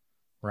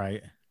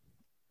 right?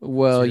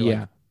 Well, So you're yeah.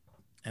 like-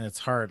 And it's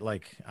hard.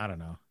 Like I don't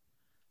know.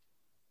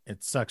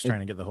 It sucks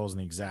trying to get the holes in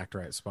the exact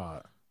right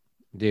spot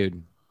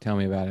Dude, tell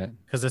me about it.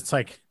 because it's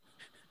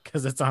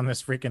on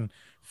this freaking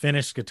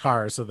finished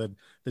guitar, so the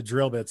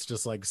drill bit's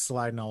just like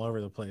sliding all over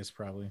the place,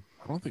 probably.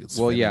 I don't think it's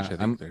Well, finished. yeah, I think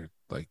I'm- they're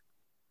like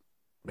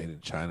made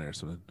in China or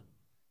something.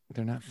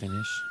 They're not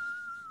Finnish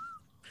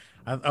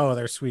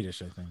They're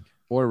Swedish, I think.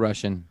 or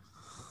Russian.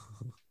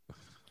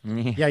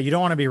 Yeah, you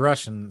don't want to be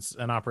rushing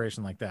an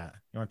operation like that.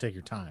 You want to take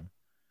your time.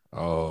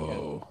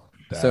 Oh,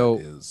 that is. So-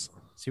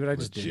 See what I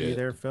just did to you Legit.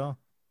 there, Phil?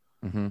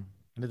 Hmm.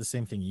 I did the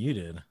same thing you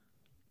did.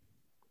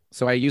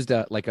 So I used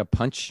a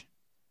punch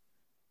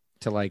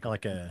to Like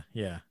a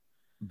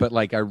but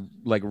like I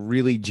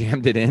really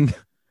jammed it in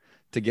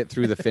to get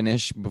through the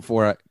finish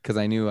before because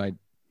I knew like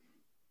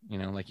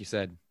you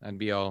said, I'd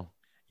be all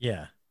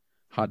yeah,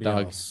 hot Be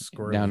all dog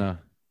squirrely. down a,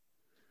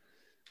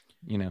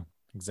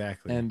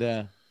 exactly.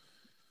 and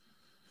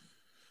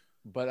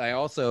but I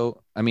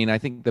also, I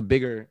think the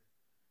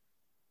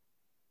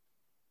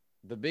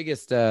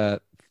biggest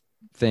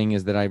thing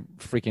is that I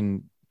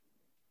freaking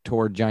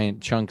tore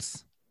giant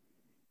chunks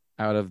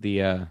out of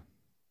the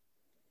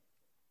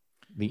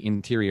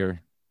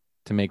interior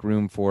to make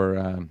room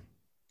for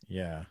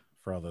yeah,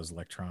 for all those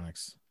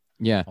electronics.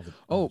 yeah. All the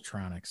Oh.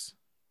 electronics.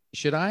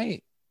 Should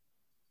I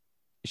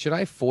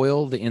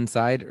foil the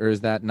inside, or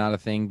is that not a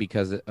thing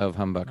because of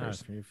No,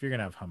 humbuckers? if you're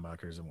gonna have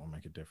humbuckers, it won't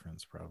make a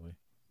difference, probably.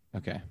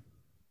 Okay,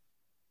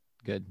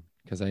 good,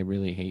 because I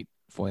really hate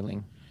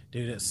foiling.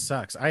 Dude, it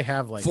sucks. I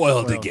have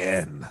Foiled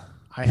again.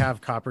 I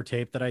have copper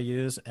tape that I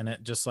use, and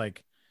it just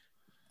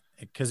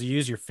because you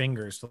use your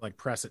fingers to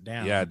press it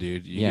down. Yeah,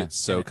 dude, you Yeah. get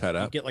so and cut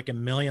You up. get like a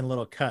million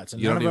little cuts,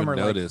 and You none don't of them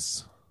even are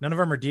notice. none of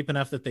them are deep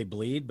enough that they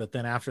bleed. But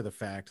then after the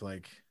fact,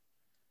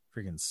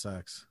 freaking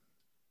sucks.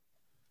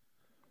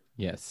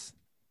 Yes.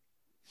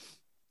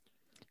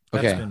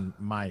 That's Okay, been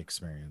my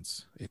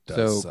experience. It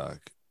does So-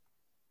 suck.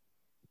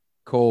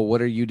 Cole,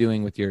 what are you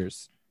doing with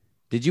yours?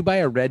 Did you buy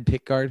a red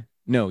pick guard?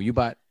 No, you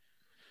bought.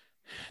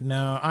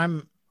 No,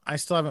 I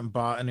still haven't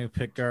bought a new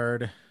pick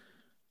guard.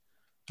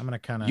 I'm gonna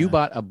kind of. You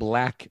bought a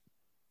black.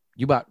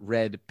 You bought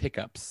red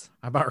pickups.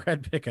 I bought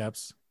red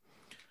pickups.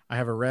 I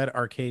have a red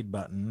arcade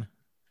button.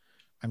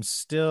 I'm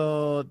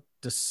still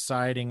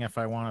deciding if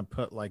I want to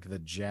put the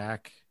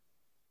jack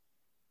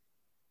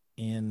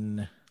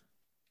in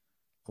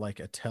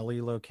a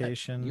telly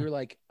location. You were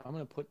like, I'm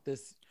gonna put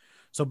this.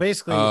 So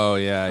basically, Oh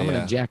yeah, I'm yeah.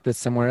 gonna jack this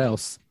somewhere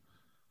else.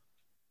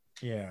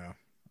 yeah.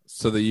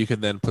 So that you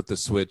can then put the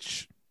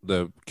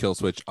kill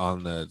switch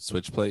on the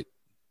switch plate.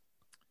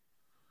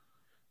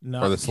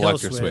 No, Or the kill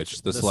selector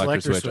switch. The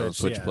selector switch on the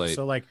switch plate.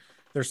 So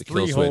there's The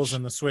kill 3 holes switch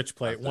in the switch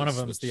plate. of the One of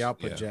them's switch, the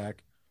output yeah.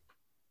 jack.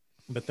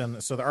 But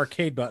then, so the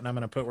arcade button, I'm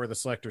going to put where the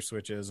selector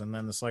switch is, and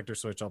then the selector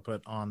switch I'll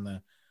put on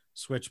the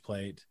switch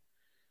plate.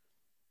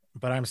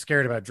 but I'm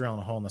scared about drilling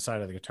a hole in the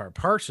side of the guitar,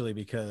 partially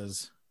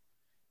because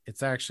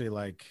it's actually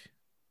like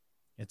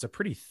it's a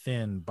pretty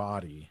thin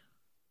body.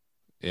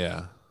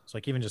 Yeah. It's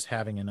like even just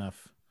having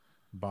enough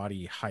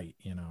body height,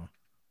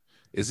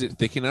 Is it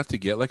thick enough to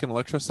get like an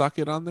electro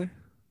socket on there?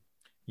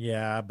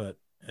 Yeah, but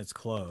it's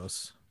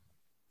close.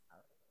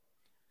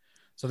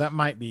 So that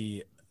might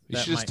be. You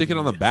should just stick it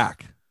on the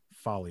back.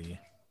 Folly.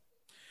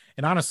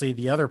 And honestly,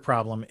 the other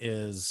problem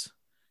is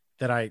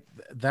that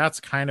that's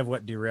kind of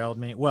what derailed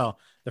me. Well,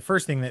 the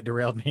first thing that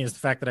derailed me is the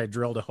fact that I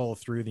drilled a hole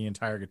through the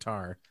entire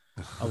guitar,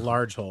 a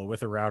large hole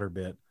with a router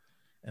bit.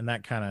 And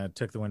that kind of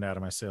took the wind out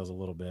of my sails a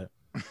little bit.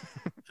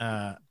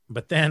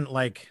 But then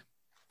like,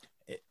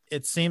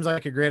 it seems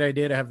like a great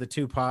idea to have the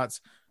two pots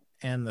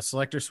and the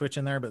selector switch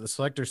in there, but the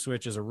selector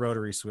switch is a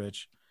rotary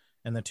switch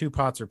and the two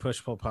pots are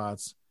push-pull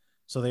pots.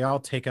 So they all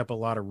take up a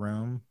lot of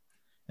room.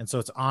 And so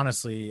it's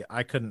honestly,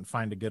 I couldn't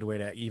find a good way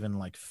to even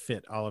like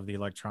fit all of the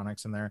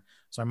electronics in there.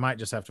 So I might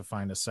just have to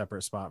find a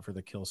separate spot for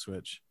the kill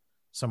switch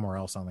somewhere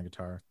else on the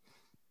guitar.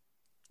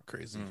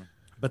 Crazy.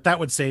 But that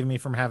would save me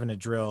from having to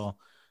drill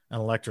an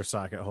electro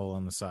socket hole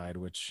on the side,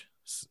 which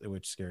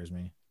scares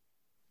me.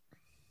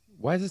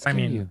 Why does this scare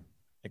you?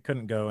 It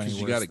couldn't go Because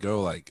anywhere. you got to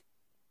go like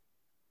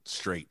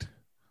straight.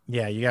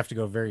 Yeah, you have to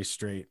go very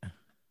straight.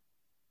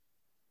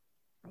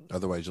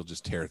 Otherwise, you'll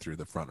just tear through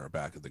the front or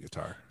back of the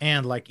guitar.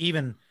 And like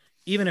even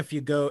if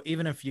you go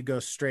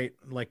straight,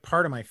 like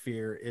part of my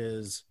fear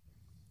is,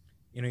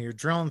 you're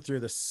drilling through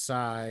the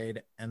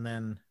side and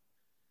then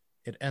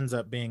it ends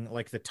up being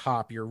like the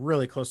top. You're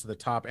really close to the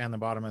top and the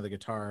bottom of the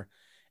guitar.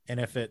 And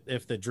if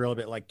the drill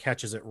bit like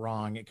catches it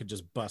wrong, it could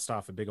just bust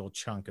off a big old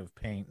chunk of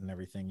paint and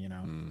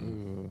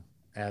everything,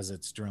 as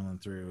it's drilling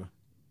through,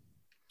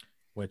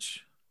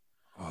 which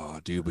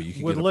dude, but you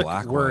can would get a look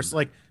black worse. one.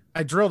 Like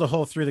I drilled a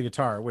hole through the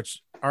guitar,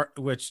 which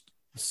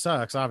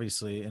sucks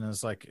obviously, and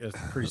it's like a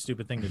pretty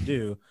stupid thing to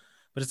do,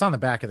 but it's on the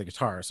back of the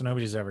guitar, so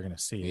nobody's ever going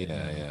to see it.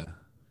 Yeah.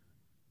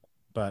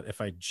 But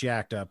if I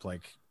jacked up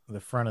like the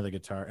front of the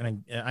guitar,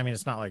 and I mean,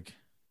 it's not like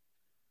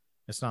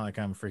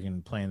I'm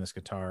freaking playing this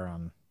guitar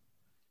on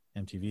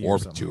MTV or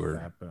Warped something Tour.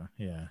 like that, but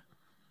yeah,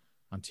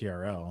 on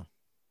TRL.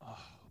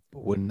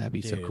 But wouldn't that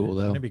be so Dude, cool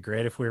though? Wouldn't it be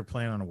great if we were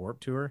playing on a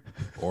Warped Tour?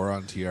 Or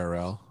on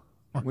TRL.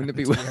 Wouldn't it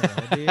be?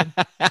 TRL,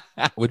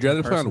 dude? Would you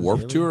rather play on Carson Warp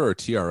Daly? Tour or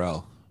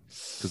TRL?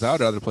 Because I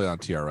would rather play on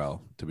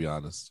TRL, to be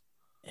honest.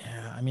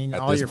 Yeah, I mean,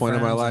 At all this your point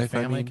in my friends and life,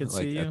 family could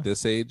like see you. at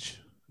this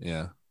age,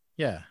 yeah.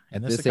 Yeah,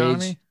 in At this this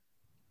economy.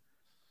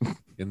 age?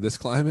 In this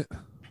climate,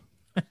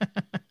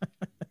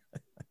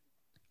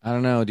 I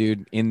don't know,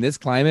 dude. In this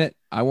climate,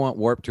 I want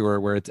Warp Tour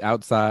where it's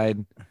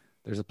outside.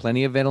 There's a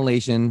plenty of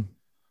ventilation.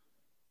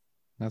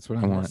 That's what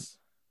I want. Yes.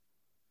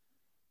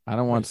 I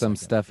don't want Wait a some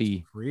second.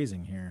 stuffy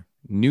Freezing here.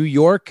 New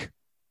York.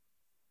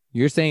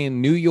 You're saying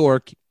New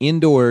York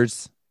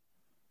indoors.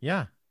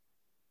 Yeah.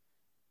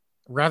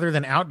 Rather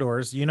than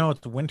outdoors,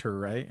 it's winter,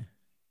 right?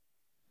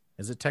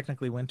 Is it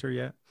technically winter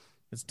yet?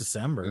 It's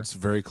December. it's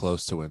very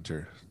close to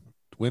winter.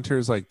 Winter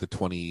is like the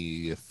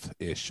 20th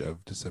ish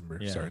of December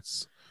Yeah.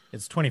 starts.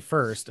 It's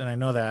 21st, and I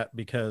know that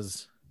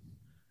because,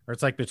 or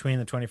it's like between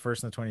the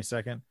 21st and the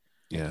 22nd.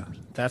 Yeah.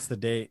 That's the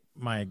date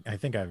I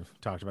think I've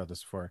talked about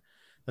this before.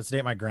 That's the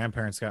date my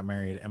grandparents got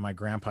married, and my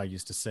grandpa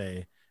used to say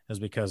it was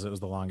because it was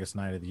the longest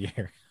night of the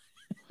year.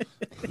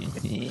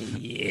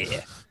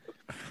 Yeah.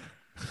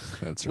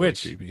 That's really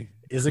Which- creepy.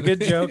 Is a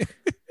good joke,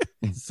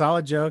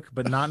 solid joke,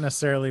 but not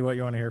necessarily what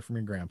you want to hear from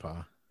your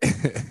grandpa.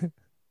 That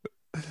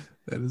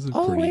is a pretty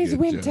Always good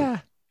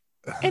winter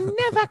and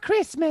never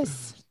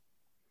Christmas.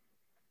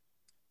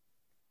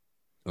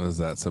 joke. Was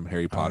that some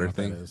Harry I don't know Potter what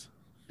that thing? is.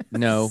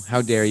 No,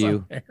 how dare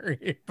you?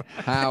 Sorry.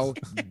 How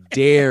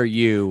dare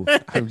you?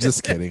 I'm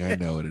just kidding. I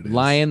know what it is.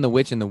 Lion, the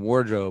Witch, and the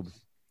Wardrobe.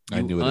 I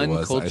You knew what it was.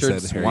 I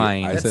uncultured said Harry,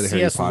 swine. I That's said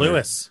Harry C.S. Potter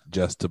Lewis.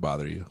 just to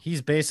bother you.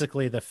 He's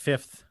basically the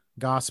fifth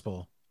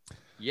gospel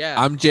Yeah.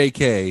 I'm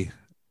JK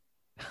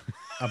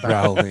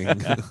about Rowling.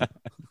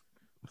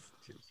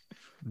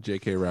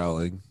 JK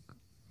Rowling.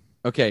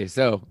 Okay,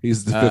 so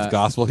He's the fifth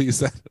gospel, he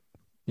said.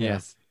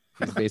 yes,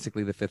 he's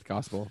basically the fifth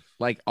gospel.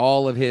 Like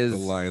all of his. The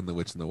Lion, the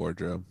Witch, and the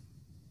Wardrobe.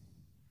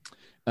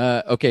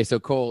 Okay, so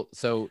Cole.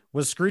 So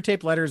Was Screw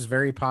Tape Letters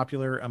very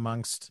popular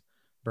amongst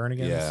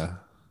Burnigans? Yeah.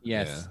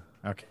 yes,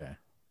 Okay.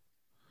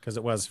 Because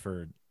it was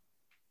for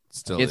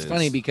Still it's is.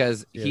 funny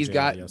because he's DOJ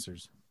got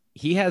yesers.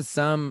 he has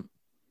some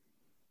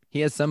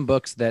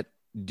books that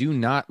do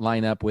not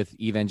line up with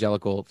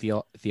evangelical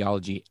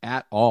theology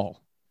at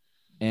all,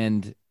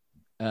 and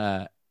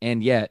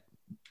yet,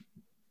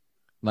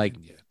 like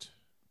And yet.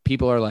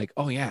 people are like,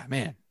 oh yeah,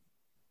 man,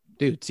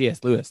 dude,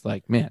 C.S. Lewis,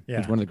 like man, Yeah.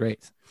 he's one of the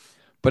greats.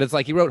 But it's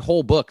like he wrote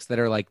whole books that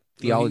are like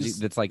theology. He's-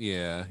 That's like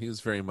yeah, he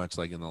was very much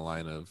like in the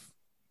line of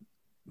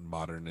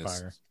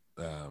modernist,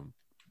 Fire.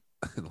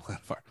 in the line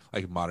of fire,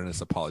 like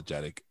modernist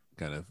apologetic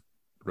kind of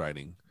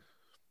writing.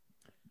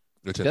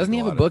 Which I doesn't think he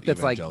have a lot of book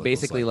that's like evangelicals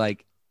basically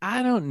like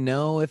I don't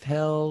know if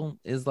hell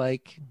is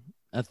like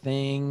a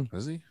thing.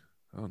 Is he?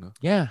 I don't know.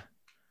 Yeah.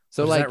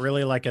 So So is like that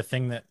really like a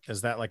thing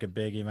is that like a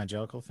big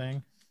evangelical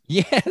thing?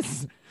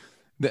 yes.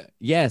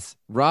 Yes,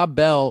 Rob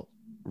Bell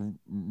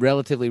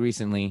relatively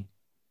recently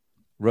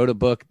wrote a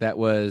book that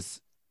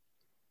was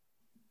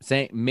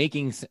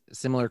making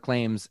similar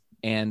claims,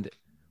 and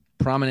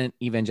prominent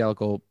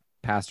evangelical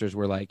pastors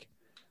were like,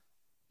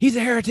 "He's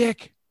a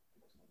heretic.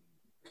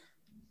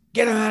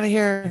 Get him out of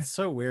here." It's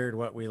so weird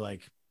what we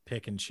like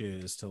pick and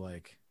choose to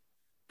like.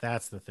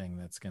 That's the thing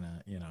that's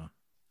gonna,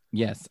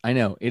 Yes, I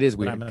know it is that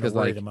weird I'm gonna because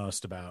worry like the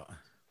most about.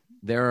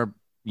 there are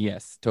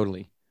yes,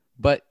 totally.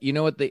 But you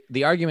know what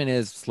the argument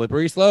is?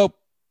 Slippery slope.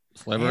 And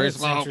Slippery it's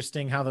slope.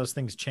 interesting how those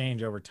things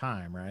change over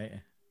time, right?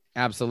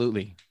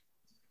 Absolutely.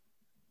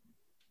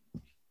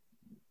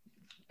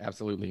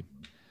 Absolutely.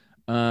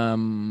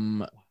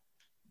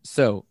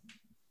 So,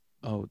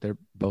 they're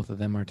both of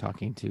them are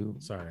talking to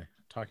Sorry,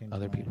 talking to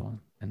other my- people,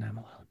 and I'm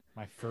alone.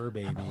 My fur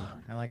baby.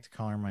 alone. I like to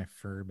call her my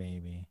fur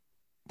baby.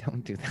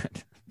 Don't do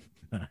that.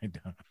 I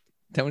don't.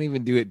 Don't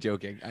even do it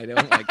joking. I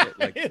don't like it.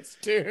 Like It's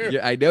too.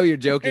 yeah, I know you're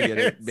joking, and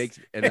it makes,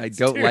 and I it's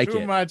don't too like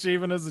it. much,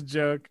 even as a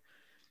joke.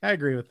 I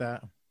agree with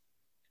that.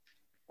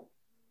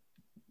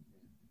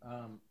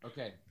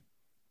 Okay.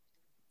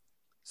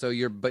 So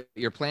your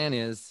plan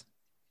is.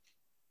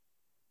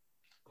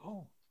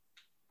 Oh.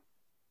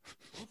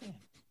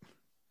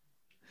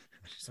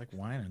 She's like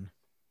whining.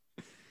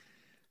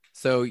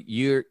 So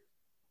your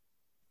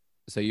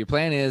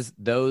plan is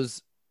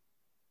those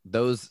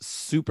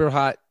super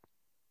hot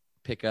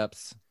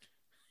pickups,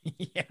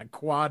 Yeah,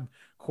 quad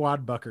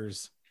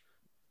buckers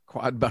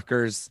quad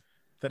buckers,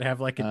 that have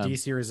like a Um,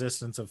 DC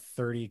resistance of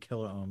 30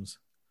 kilo ohms.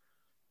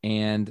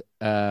 and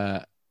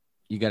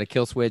you got a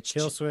kill switch.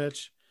 Kill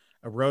switch,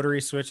 a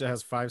rotary switch that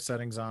has 5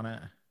 settings on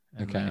it,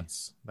 and Okay.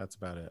 that's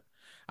about it.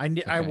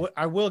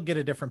 I will get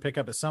a different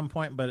pickup at some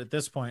point, but at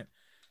this point,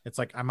 it's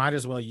like I might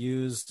as well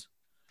use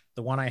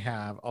the one I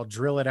have. I'll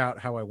drill it out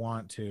how I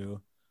want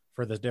to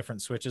for the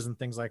different switches and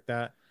things like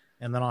that,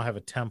 and then I'll have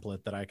a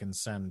template that I can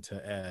send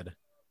to Ed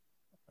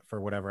for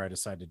whatever I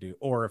decide to do,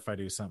 or if I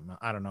do something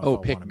I don't know. Oh, if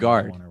I pick want to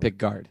guard. one or Pick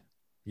guard.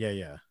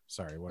 Yeah.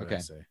 Sorry, what did I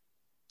Okay. say?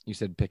 You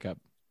said pickup.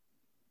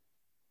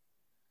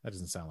 That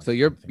doesn't sound like. So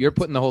you're anything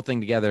putting the whole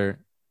thing together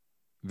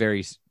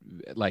very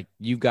like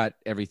you've got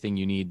everything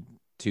you need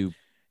to.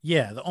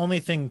 Yeah, the only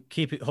thing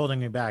holding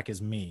me back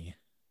is me,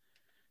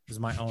 is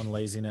my own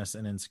laziness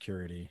and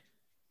insecurity.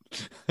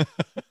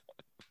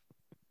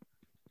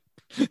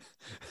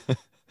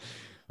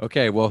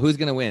 Okay, well, who's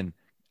gonna win?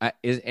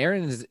 Is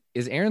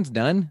Aaron's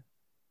done?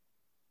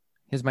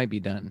 His might be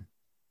done.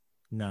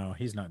 No,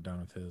 he's not done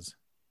with his.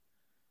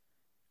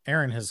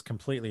 Aaron has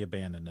completely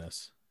abandoned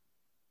us.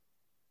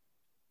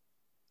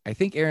 I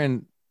think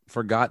Aaron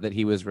forgot that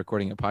he was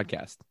recording a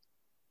podcast.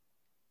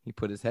 He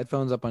put his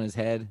headphones up on his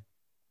head.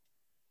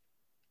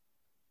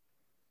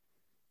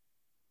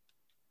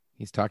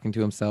 He's talking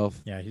to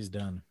himself. Yeah, he's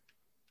done.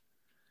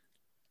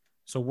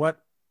 So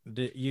what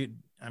did you?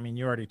 I mean,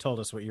 you already told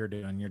us what you're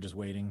doing. You're just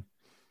waiting.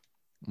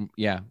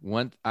 Yeah,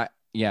 once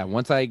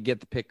I get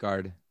the pick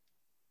guard,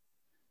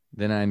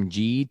 then I'm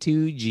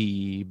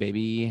G2G,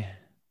 baby.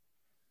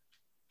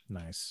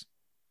 Nice.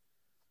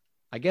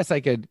 I guess I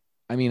could.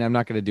 I mean, I'm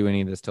not going to do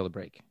any of this till the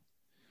break,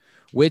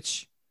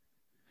 which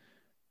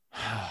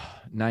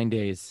 9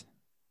 days,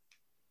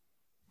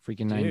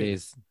 freaking 9 Dude,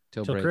 days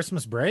till Till break.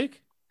 Christmas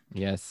break?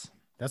 Yes.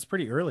 That's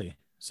pretty early.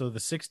 So the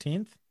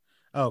 16th?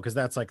 Oh, because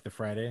that's like the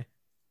Friday.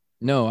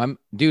 No, I'm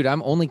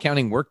only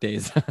counting work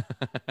days.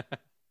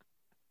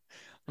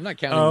 I'm not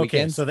counting Oh, okay.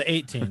 weekends. So the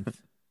 18th.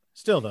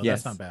 Still though,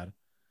 Yes. that's not bad.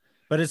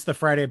 But it's the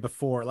Friday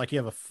before. Like you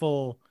have a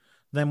full.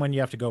 Then when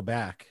you have to go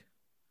back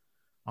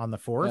on the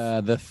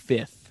 4th. The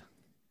 5th.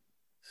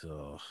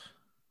 So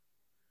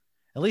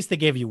at least they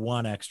gave you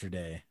one extra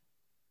day.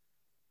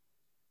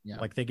 Yeah.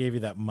 Like they gave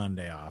you that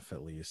Monday off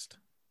at least.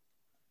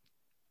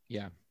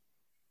 Yeah.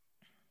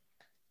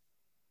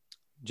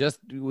 Just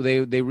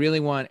they really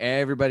want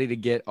everybody to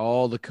get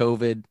all the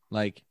COVID,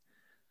 like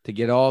to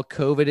get all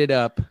COVIDed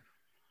up.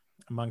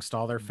 Amongst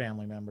all their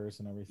family members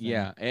and everything.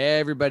 Yeah,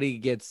 everybody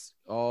gets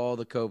all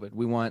the COVID.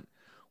 We want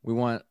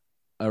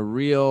a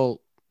real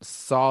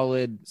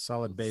solid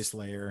Base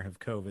layer of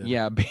COVID.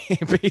 yeah,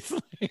 base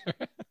layer.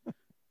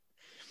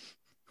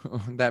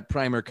 That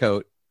primer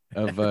coat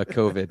of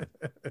COVID.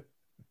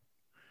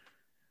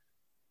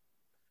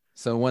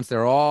 So once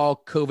they're all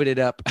COVIDed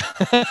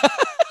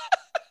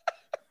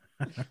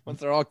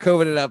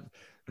up,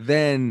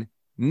 then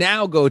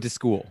now go to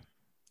school.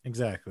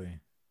 Exactly.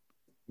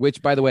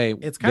 Which, by the way,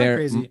 It's kind of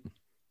crazy.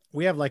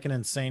 We have like an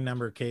insane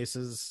number of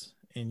cases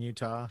in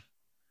Utah,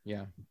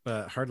 Yeah.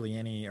 but hardly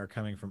any are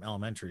coming from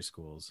elementary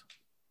schools.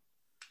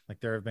 Like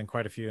there have been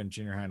quite a few in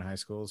junior high and high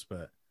schools,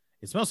 but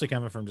it's mostly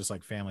coming from just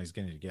like families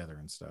getting together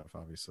and stuff,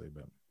 obviously.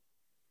 But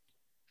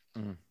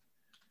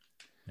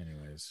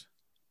anyways,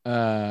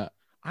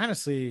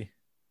 honestly,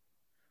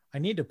 I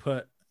need to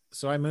put.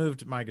 So I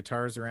moved my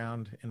guitars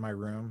around in my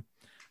room.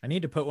 I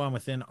need to put one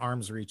within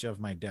arm's reach of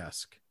my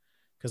desk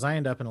because I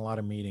end up in a lot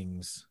of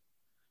meetings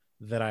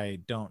that I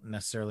don't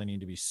necessarily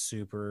need to be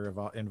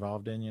super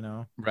involved in, you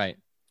know? Right.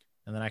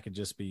 And then I could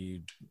just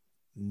be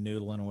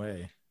noodling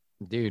away.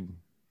 Dude,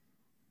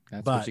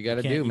 that's But what you got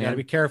to can't- do, You got man. to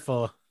be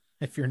careful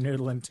if you're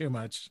noodling too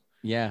much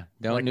Yeah,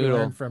 don't Like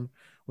noodle.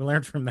 we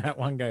learned from that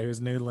one guy who's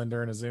noodling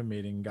during a Zoom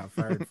meeting and got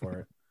fired for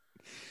it.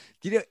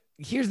 You know,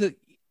 here's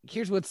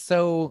what's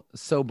so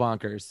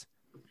bonkers.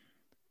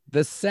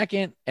 The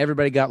second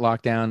everybody got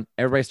locked down,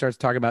 everybody starts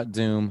talking about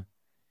Zoom,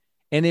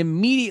 and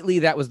immediately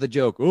that was the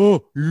joke.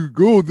 Oh, you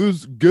go.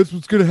 This guess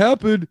what's gonna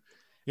happen?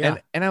 Yeah,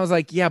 And I was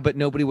like, yeah, but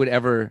nobody would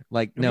ever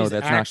like. No, nobody's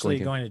that's not actually going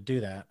to. going to do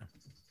that.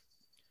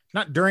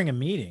 Not during a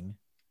meeting.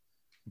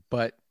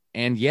 But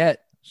and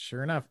yet,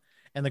 Sure enough.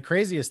 And the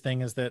craziest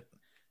thing is that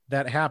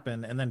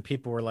happened, and then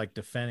people were like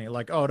defending it,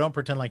 like, oh, don't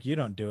pretend like you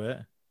don't do it.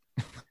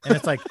 And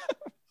it's like,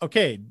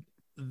 okay,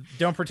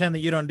 don't pretend that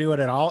you don't do it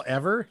at all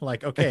ever.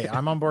 Like, okay,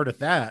 I'm on board with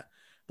that.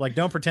 Like,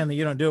 don't pretend that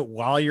you don't do it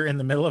while you're in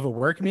the middle of a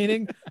work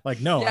meeting.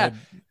 Like, no, Yeah.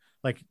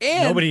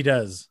 And- nobody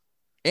does.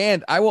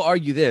 and I will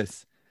argue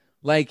this,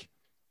 like,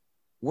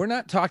 we're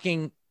not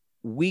talking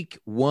week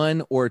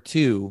 1 or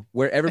 2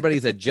 where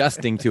everybody's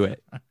adjusting to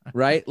it,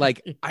 right?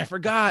 Like, I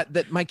forgot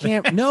that my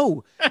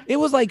no, it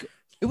was like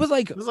It was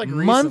like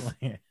month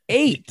recently.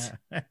 8.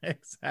 Yeah,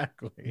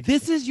 exactly.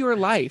 This is your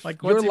life.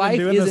 Like, Your what's he been life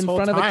doing is this in whole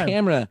front of a time?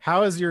 camera.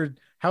 How is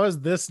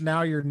this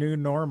now your new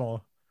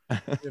normal?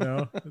 You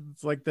know,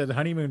 it's like the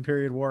honeymoon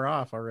period wore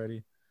off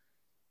already.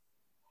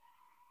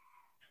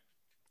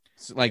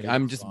 So, like, Yeah,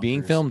 I'm it's just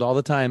being bonkers. filmed all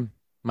the time.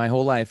 My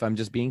whole life, I'm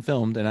just being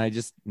filmed, and I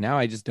just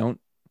don't.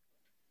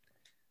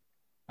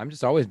 I'm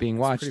just always being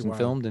That's watched pretty and wild.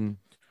 filmed, and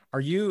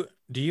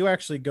Do you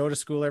actually go to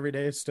school every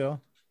day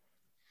still?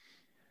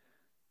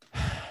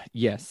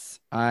 yes,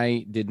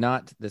 I did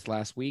not this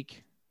last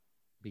week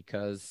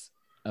because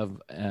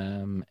of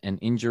an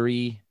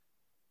injury.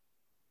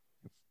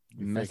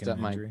 You Messed faking up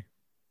an my injury?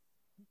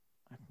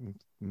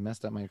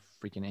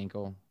 freaking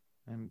ankle.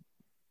 I'm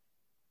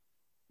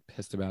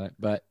pissed about it,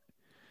 but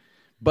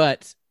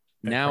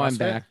now I'm CrossFit?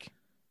 back.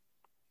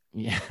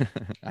 Yeah,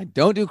 I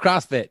don't do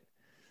CrossFit.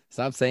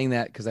 Stop saying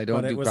that because I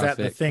don't But do it was CrossFit. at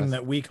the thing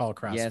that we call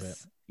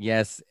CrossFit.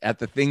 Yes, at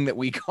the thing that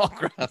we call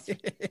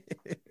CrossFit.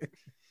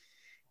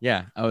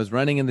 Yeah, I was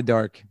running in the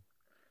dark,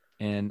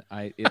 and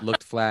it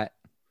looked flat,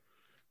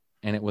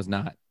 and it was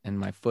not, and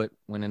my foot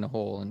went in a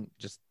hole and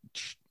just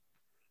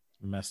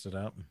Messed it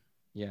up.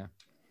 yeah.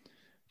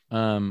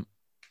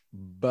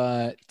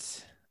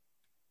 But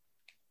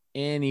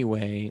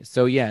anyway,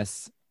 so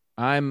yes,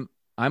 I'm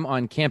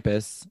on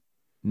campus.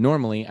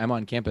 Normally, I'm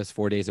on campus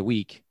 4 days a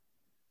week.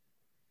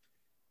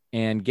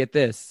 And get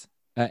this,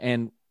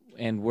 and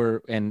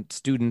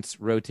students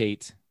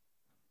rotate,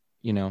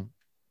 you know,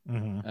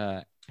 Mm-hmm.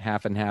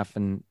 half and half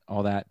and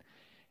all that.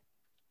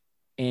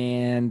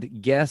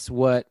 And guess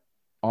what?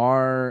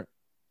 Our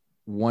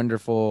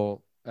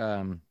wonderful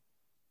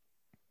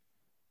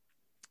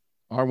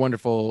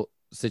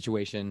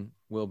situation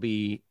will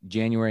be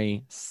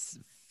January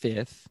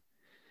 5th.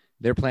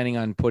 They're planning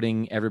on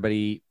putting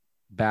everybody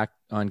back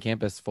on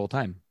campus full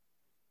time,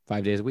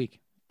 5 days a week.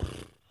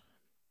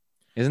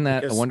 Isn't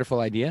that a wonderful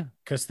idea?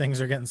 Because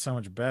things are getting so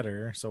much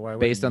better. So why?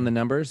 Based on the wouldn't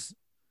numbers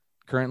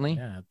currently? you?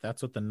 Yeah,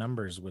 that's what the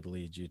numbers would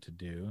lead you to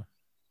do.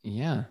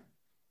 Yeah.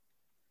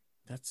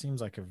 That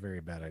seems like a very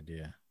bad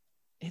idea.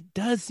 It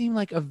does seem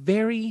like a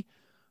very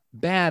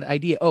bad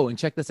idea. Oh, and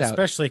check this out.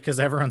 Especially because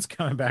everyone's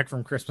coming back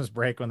from Christmas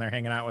break when they're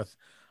hanging out with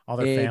all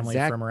their family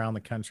Exact- from around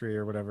the country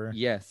or whatever.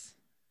 Yes.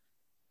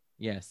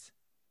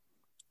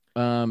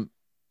 And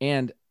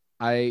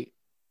I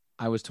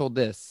was told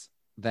this,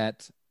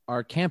 that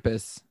our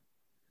campus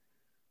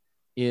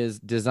is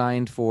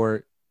designed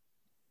for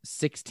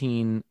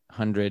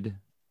 1,600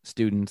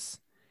 students,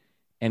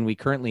 and we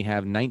currently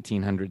have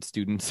 1,900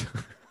 students.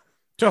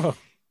 Oh,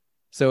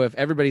 So if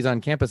everybody's on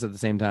campus at the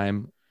same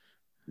time,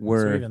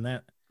 so even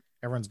that,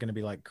 everyone's going to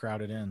be like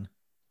crowded in.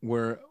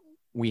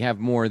 we have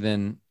more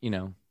than,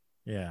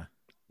 Yeah.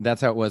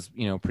 that's how it was,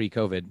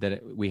 pre-COVID,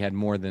 that we had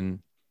more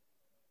than,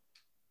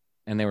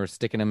 and they were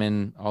sticking them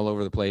in all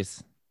over the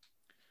place.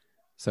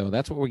 So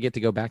that's what we get to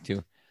go back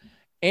to.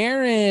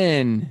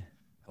 Aaron,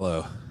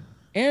 Hello.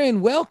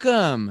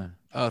 welcome.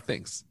 Oh,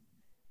 thanks.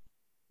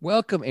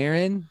 Welcome,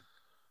 Aaron.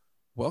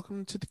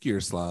 Welcome to the Gear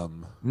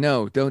Slum.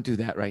 No, don't do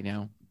that right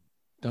now.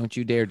 Don't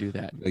you dare do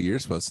that. No, you're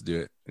supposed to do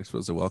it. You're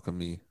supposed to welcome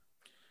me.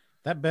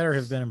 That better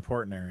have been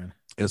important, Aaron.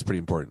 It was pretty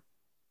important.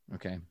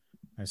 Okay.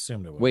 I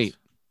assumed it was. Wait.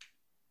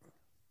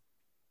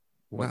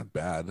 Not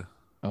bad.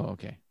 Oh,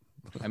 okay.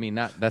 I mean,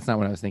 that's not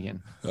what I was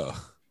thinking.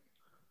 Oh.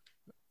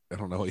 I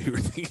don't know what you were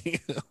thinking.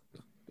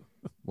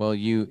 Well,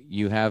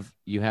 you have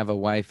a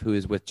wife who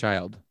is with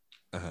child.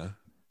 Uh-huh.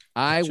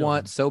 I Children.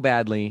 want so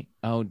badly.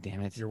 Oh,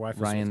 damn it. Your wife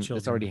is Ryan, with this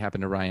children. already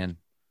happened to Ryan.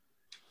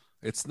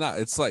 It's not.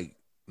 It's like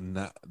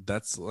not.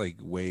 That's like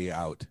way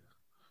out.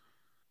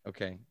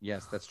 Okay.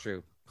 Yes, that's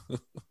true.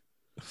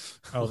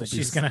 Oh, that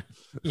she's going to.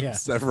 Yeah.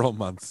 Several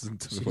months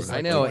into the She's I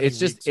like know. 20 It's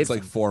just, weeks It's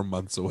like 4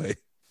 months away.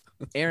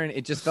 Aaron,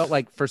 it just felt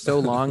like for so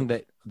long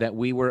that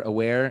we were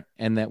aware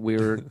and that we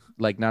were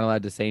like not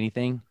allowed to say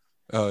anything.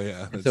 Oh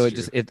yeah. And that's so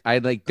true. I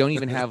like don't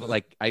even have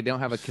like I don't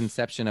have a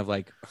conception of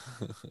like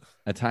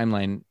a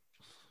timeline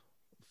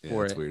Yeah,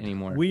 for it's it weird.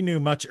 anymore. We knew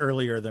much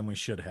earlier than we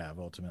should have,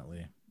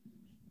 ultimately.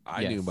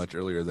 I knew Yes. much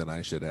earlier than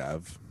I should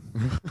have.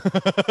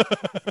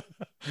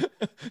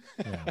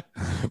 Yeah.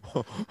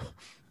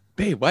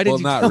 Babe, why did Well,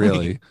 you not tell me?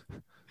 really.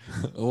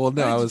 Well, no, Why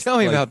did I you was tell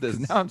me like, about this?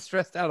 'cause Now I'm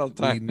stressed out all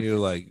the we time. knew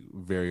like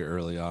very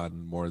early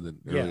on, earlier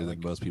like, than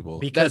most people.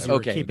 because That's you were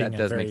okay. keeping That a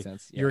does very, make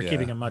sense. you were Yeah.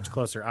 keeping a much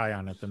closer eye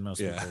on it than most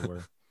Yeah. people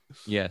were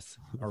Yes.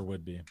 or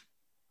would be.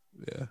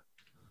 Yeah.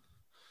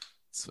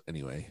 So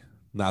anyway,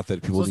 not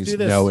that people let's need do to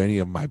this. know any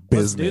of my Let's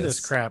business. do this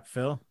crap,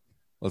 Phil.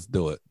 Let's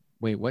do it.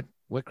 Wait, what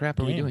crap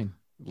are we Game. doing?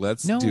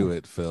 Let's No. do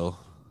it, Phil.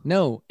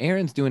 No,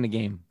 Aaron's doing a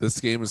game. This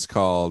game is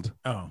called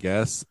Oh,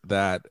 Guess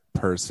That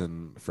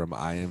Person from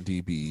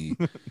IMDb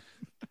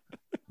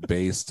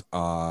based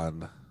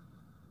on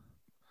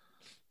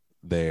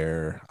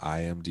their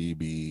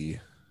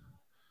IMDb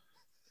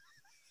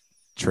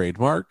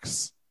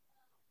trademarks.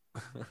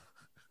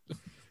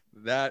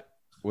 That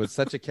was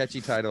such a catchy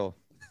title.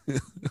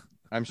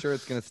 I'm sure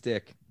it's gonna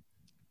stick.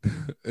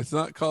 It's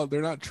not called,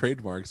 they're not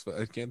trademarks, but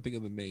I can't think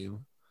of the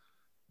name.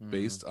 Hmm.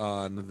 Based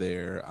on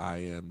their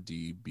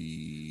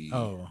IMDb.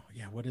 oh,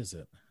 yeah. What is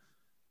it?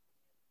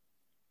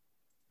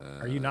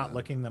 Are you not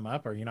looking them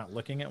up? Are you not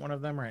looking at one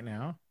of them right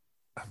now?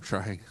 I'm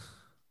trying.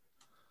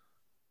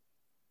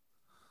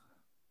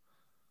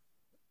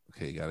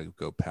 Okay, you gotta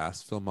go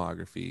past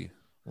filmography.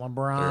 Their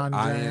LeBron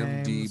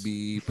James.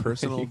 IMDb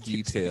personal You keep saying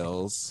it.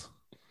 details.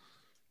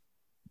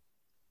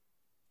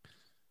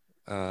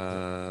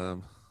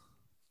 Like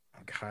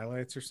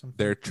highlights or something.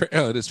 They're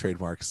it is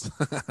trademarks.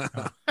 All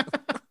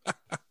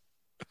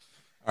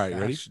right,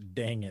 ready? Gosh,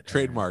 dang it.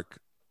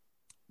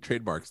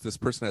 Trademarks. This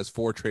person has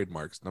 4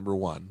 trademarks. Number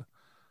 1,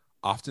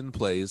 often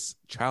plays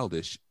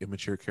childish,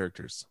 immature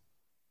characters.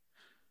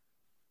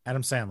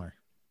 Adam Sandler.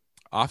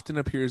 Often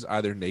appears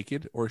either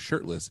naked or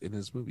shirtless in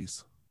his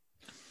movies.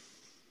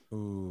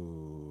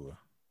 Ooh.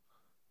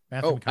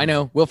 Oh, I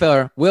know. Will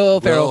Ferrell. Will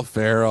Will Ferrell.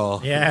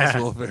 Ferrell. Yeah. It's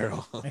Will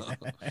Ferrell.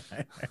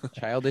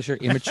 Childish or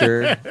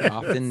immature,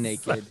 often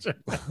naked. Such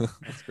a-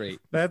 That's great.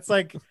 That's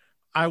like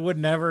I would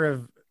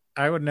never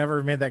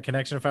have made that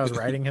connection if I was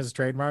writing his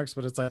trademarks,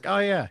 but it's like, oh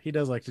yeah, he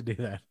does like to do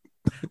that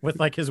with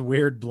like his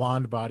weird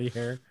blonde body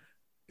hair.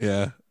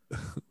 Yeah.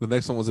 The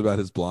next one was about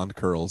his blonde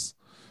curls.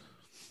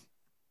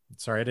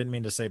 Sorry, I didn't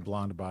mean to say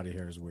blonde body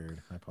hair is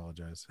weird. I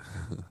apologize.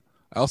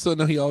 I also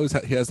know he always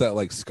he has that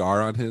like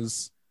scar on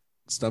his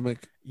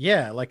stomach.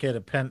 Yeah, like an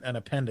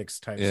appendix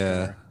type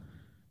Yeah. scar.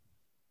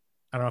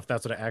 I don't know if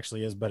that's what it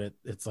actually is, but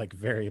it's like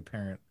very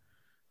apparent.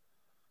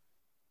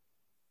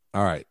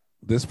 All right.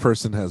 This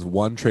person has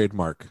 1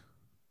 trademark.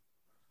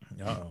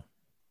 Uh-oh.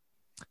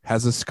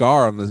 Has a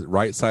scar on the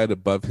right side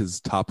above his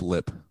top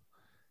lip.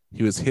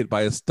 He was hit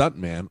by a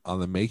stuntman on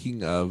the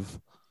making of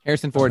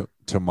Harrison Ford.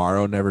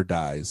 Tomorrow Never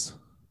Dies.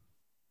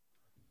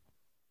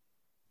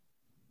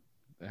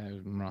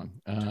 I'm wrong.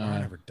 Tomorrow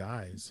Never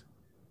Dies.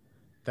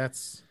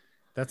 That's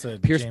a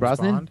Pierce James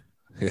Brosnan? Bond?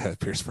 Yeah,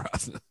 Pierce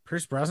Brosnan.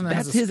 Pierce Brosnan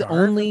has That's a his scar?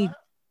 only.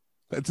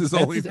 That's his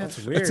That's only. his- That's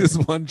That's weird. his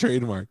 1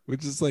 trademark,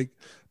 which is like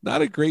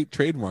not a great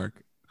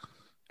trademark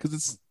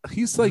because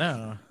he's like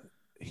no.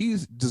 he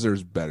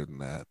deserves better than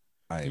that.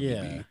 IMDb.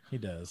 Yeah, he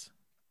does.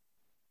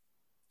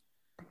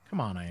 Come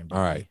on, IMDb.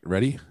 All right,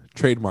 ready?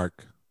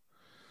 Trademark.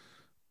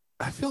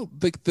 I feel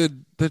like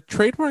the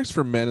trademarks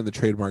for men and the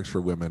trademarks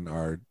for women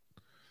are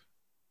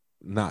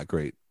not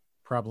great in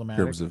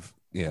Problematic. terms of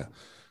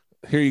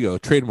Here you go.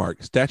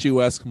 Trademark.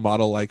 Statuesque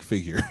model-like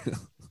figure.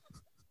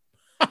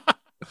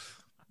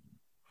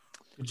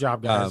 Good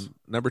job, guys.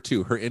 Number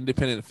 2. Her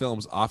independent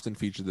films often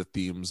feature the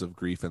themes of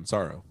grief and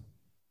sorrow.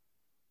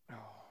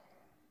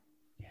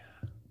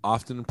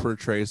 Often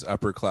portrays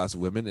upper-class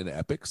women in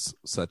epics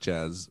such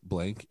as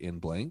blank in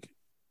blank,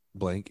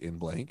 blank in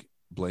blank,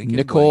 blank in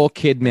Nicole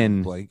blank,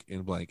 Kidman. blank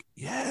in blank.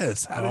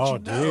 Yes. How did Oh, you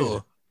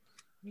know?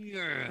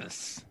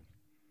 Yes.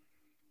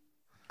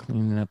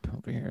 Cleaning up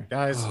over here.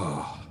 Guys,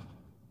 Oh.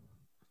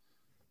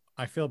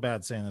 I feel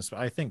bad saying this, but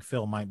I think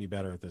Phil might be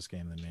better at this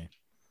game than me.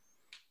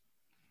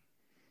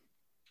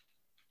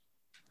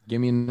 Give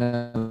me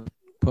another.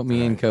 Put me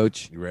in, Alright.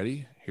 coach. You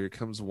ready? Here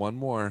comes one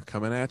more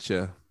coming at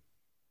you.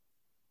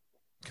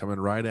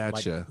 Coming right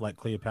at you. Like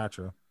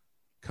Cleopatra.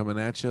 Coming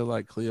at you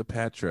like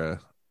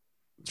Cleopatra.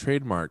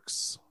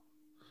 Trademarks.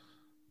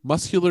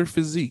 Muscular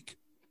physique.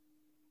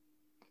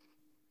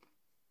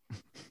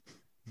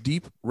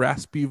 Deep,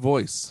 raspy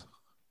voice.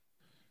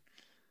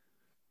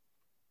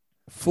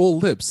 Full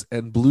lips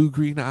and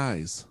blue-green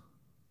eyes.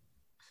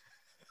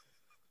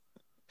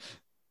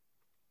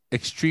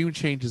 Extreme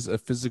changes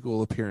of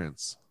physical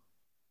appearance.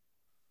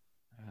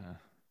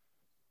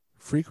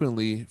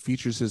 Frequently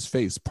features his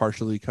face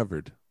partially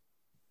covered.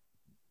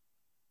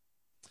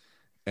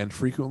 And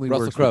frequently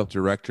Russell works Crowe. with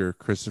director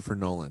Christopher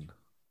Nolan.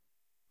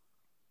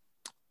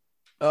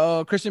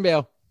 Oh, Christian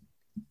Bale.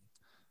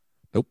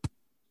 Nope.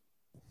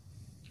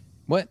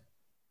 What?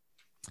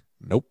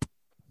 Nope.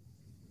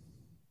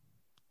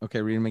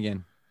 Okay, read him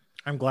again.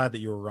 I'm glad that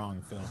you were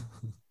wrong, Phil.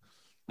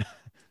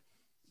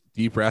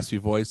 Deep, raspy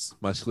voice,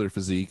 muscular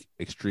physique,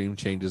 extreme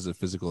changes of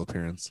physical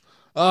appearance.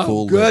 Oh,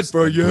 Full good lips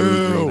for and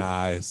blue-green you.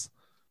 eyes.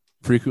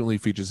 Frequently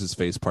features his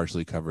face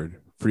partially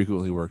covered.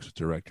 Frequently works with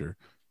director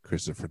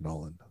Christopher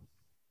Nolan.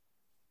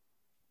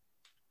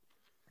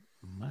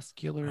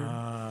 muscular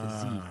Uh,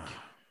 physique.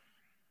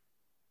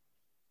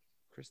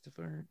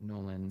 Christopher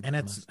Nolan. And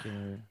it's-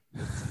 muscular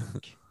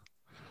physique.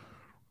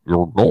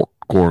 You're not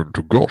going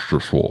to guess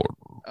this one.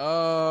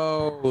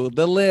 Oh,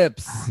 the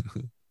lips.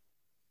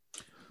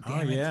 Oh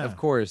Damn it, yeah. of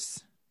course.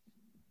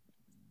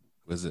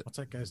 Was it? What's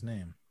that guy's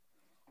name?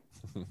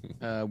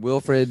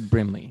 Wilfred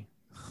Brimley.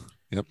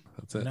 Yep,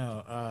 that's it.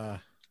 No.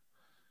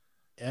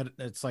 Ed.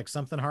 It's like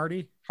something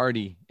Hardy.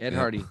 Hardy. Ed Yep.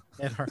 Hardy.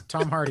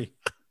 Tom Hardy.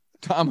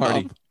 Tom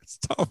Hardy. It's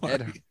Tom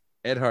Hardy.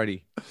 Ed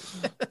Hardy.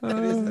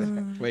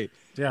 Wait,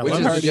 Yeah. Which love is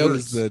his the Hardy joke?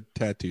 was shirts. the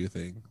tattoo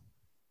thing.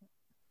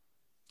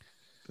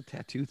 the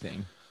tattoo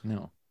thing.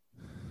 No.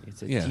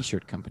 It's a Yeah.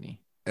 t-shirt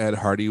company. Ed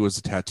Hardy was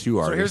a tattoo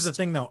artist. So here's the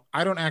thing, though.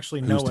 I don't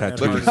actually know Who's what Ed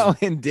tattooed? Look Hardy.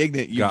 how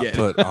indignant you got get.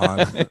 put on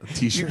You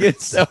t-shirts.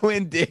 get so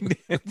indignant.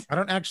 I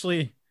don't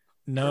actually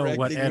know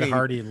what Correcting Ed me.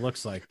 Hardy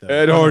looks like, though.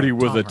 Ed Oh, no, Hardy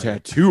was Tom a Hardy.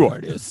 tattoo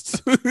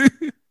artist.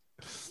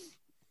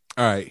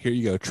 All right, here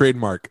you go.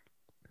 Trademark.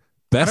 I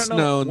Best don't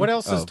know known. what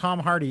else is oh. Tom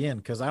Hardy in,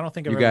 because I don't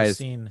think I've You ever guys-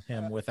 seen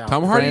him without.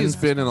 Tom Hardy has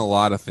Friends. been in a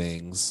lot of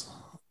things.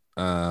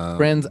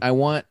 Friends, I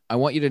want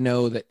you to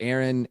know that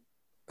Aaron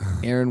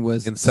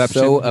was Inception.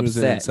 so He was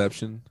in upset.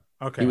 Inception.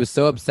 Okay. He was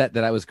so upset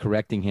that I was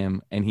correcting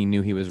him, and he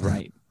knew he was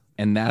right.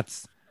 And that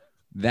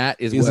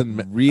is He's what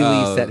in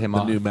really set him the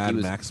off. new Mad He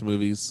was- Max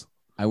movies.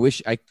 I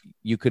wish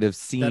you could have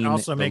seen That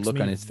also the makes look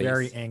me on his face.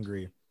 very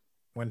angry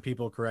when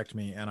people correct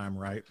me and I'm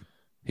right.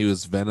 He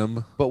was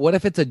Venom. But what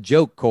if it's a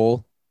joke,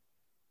 Cole?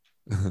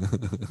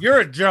 You're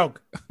a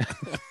joke.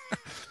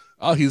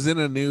 Oh, he's in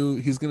a new.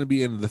 He's going to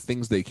be in The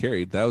Things They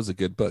Carried. That was a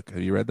good book.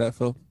 Have you read that,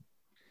 Phil?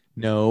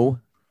 No.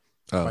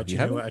 Oh, By you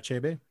haven't? Chinua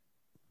Achebe.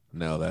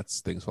 No,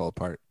 that's Things Fall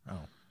Apart.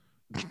 Oh,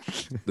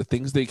 The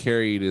Things They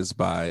Carried is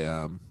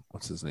by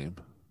what's his name?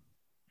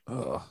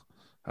 Oh,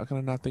 how can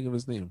I not think of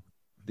his name?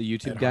 The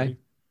YouTube Ed guy, Hardy.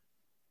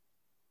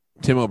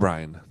 Tim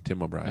O'Brien.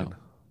 Tim O'Brien. Oh.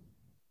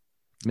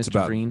 It's Mr.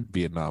 about Green,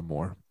 Vietnam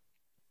War.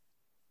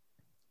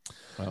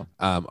 Well.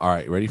 All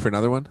right, ready for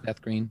another one?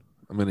 Seth Green,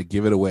 I'm going to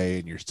give it away,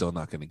 and you're still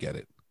not going to get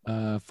it.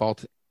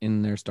 Fault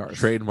in Their Stars.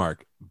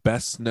 Trademark.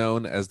 Best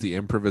known as the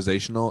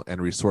improvisational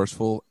and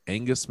resourceful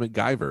Angus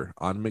MacGyver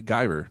on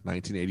MacGyver,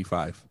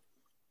 1985.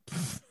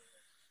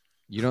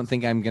 You don't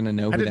think I'm gonna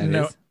know I who that didn't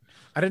know. is?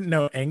 I didn't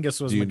know Angus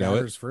was Do you know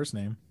it? MacGyver's first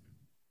name.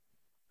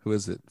 Who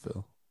is it,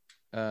 Phil?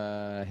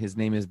 His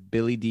name is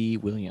Billy D.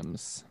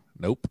 Williams.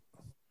 Nope.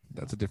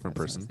 That's a different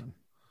That's not his person.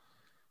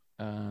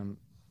 name.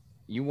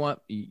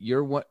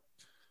 You're what?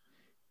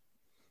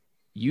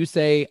 You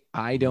say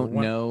I don't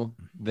What? know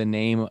the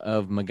name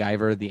of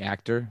MacGyver, the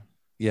actor.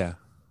 Yeah.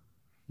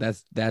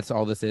 That's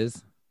all this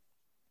is.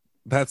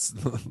 That's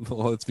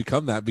well, it's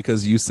become that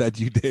because you said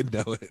you did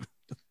know it.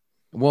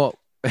 Well,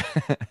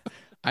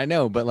 I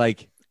know, but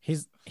like,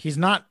 He's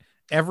not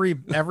every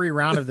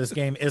round of this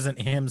game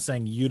isn't him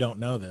saying you don't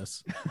know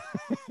this.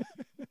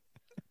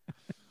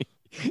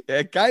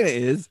 it kind of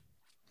is.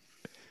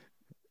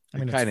 I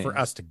mean, Kinda it's for is.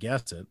 us to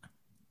guess it.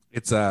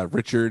 It's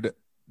Richard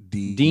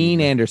D. Dean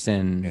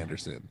Anderson.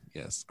 Anderson.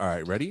 Yes. All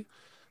right, ready?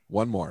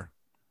 One more.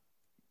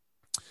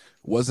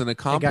 Was an Hey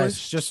accomplished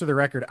guys, just for the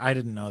record, I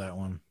didn't know that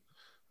one.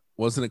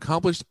 was an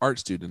accomplished art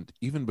student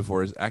even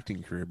before his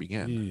acting career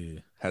began.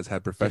 Ew. Has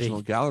had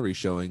professional gallery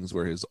showings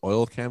where his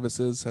oil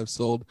canvases have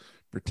sold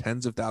for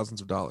tens of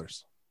thousands of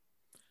dollars.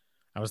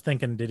 I was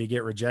thinking, did he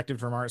get rejected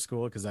from art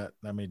school? Because that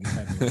had me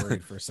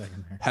worried for a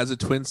second there. Has a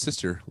twin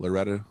sister,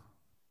 Loretta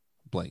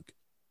Blank.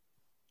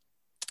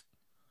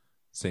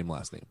 Same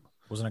last name.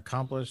 Was an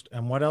accomplished.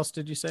 And what else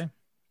did you say?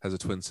 Has a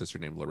twin sister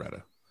named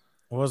Loretta.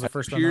 What was the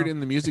first one? Appeared though? in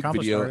the music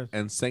Accomplished video artist?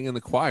 and sang in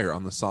the choir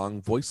on the song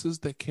Voices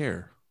That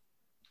Care.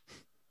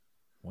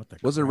 What the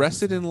Was crap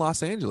arrested is in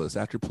Los Angeles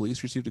after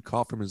police received a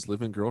call from his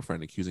live-in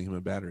girlfriend accusing him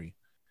of battery.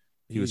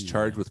 He was Ew.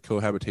 charged with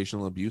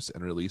cohabitational abuse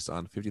and released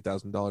on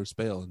 $50,000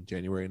 bail in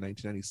January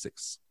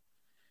 1996.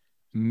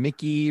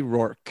 Mickey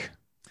Rourke.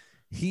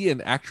 He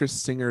and actress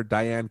singer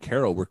Diane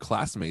Carroll were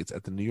classmates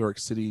at the New York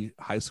City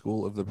High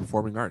School of the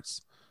Performing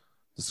Arts,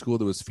 the school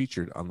that was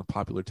featured on the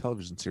popular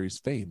television series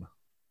Fame.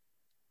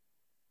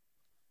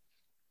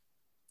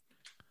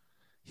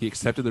 He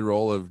accepted the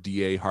role of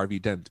DA Harvey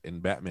Dent in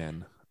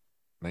Batman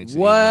 1989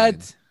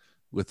 What?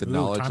 with the Ooh,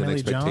 knowledge Tommy and Lee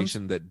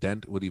expectation that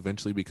Dent would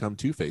eventually become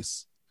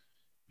Two-Face.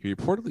 He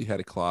reportedly had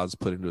a clause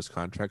put into his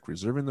contract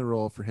reserving the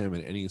role for him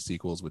in any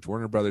sequels, which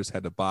Warner Brothers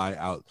had to buy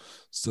out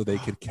so they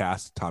could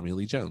cast Tommy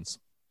Lee Jones.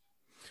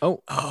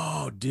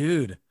 Oh,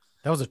 dude.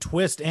 That was a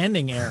twist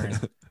ending, Aaron.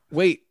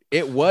 Wait,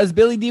 it was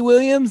Billy D.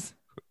 Williams?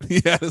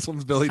 Yeah, this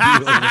one's Billy D.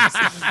 Williams.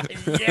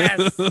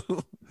 Yes.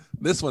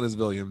 This one is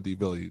William D.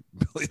 William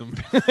D.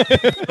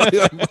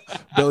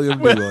 William.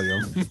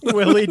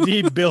 Willie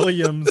D.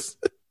 Billiams.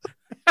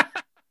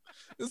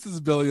 This is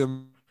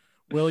William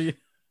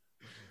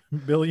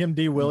William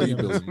D.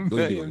 Williams.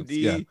 William D.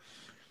 Yeah.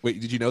 Wait,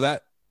 did you know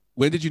that?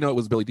 When did you know it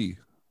was Billy D?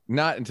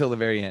 Not until the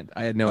very end.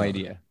 I had no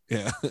idea.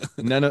 Yeah.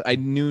 I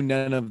knew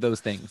none of those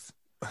things.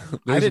 I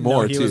There's didn't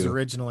more know he too. was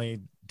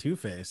originally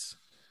Two-Face.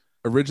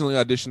 Originally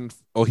auditioned.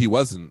 Oh, he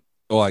wasn't.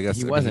 Oh, I guess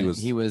He I mean, wasn't.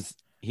 he was.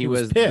 He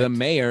was picked. the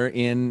mayor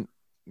in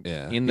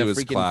Yeah, in he the was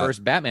freaking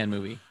first Batman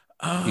movie.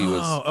 Oh, He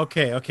was-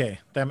 okay.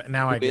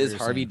 Now I Who get is what you're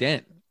Harvey saying.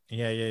 Dent?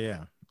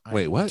 Yeah.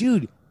 Wait, what?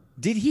 Dude,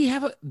 did he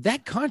have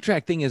that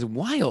contract thing is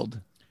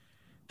wild.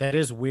 That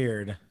is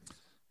weird,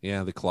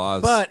 Yeah, the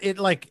claws. but it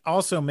like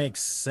also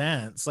makes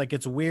sense. Like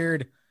it's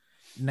weird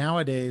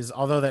nowadays,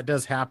 although that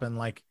does happen.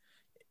 Like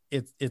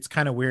it's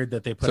kind of weird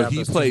that they put so out he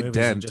those two played movies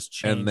Dent, and just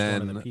changed and then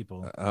one of the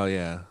people. oh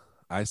yeah,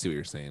 I see what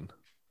you're saying.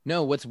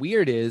 No, what's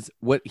weird is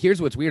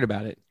here's what's weird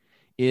about it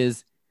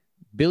is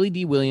Billy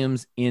D.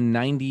 Williams in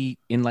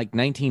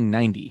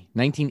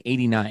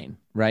 1989,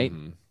 right?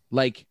 Mhm.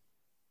 Like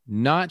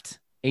not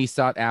a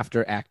sought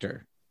after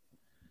actor.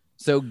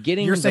 So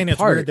getting You're the saying it's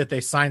part weird that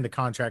they signed the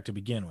contract to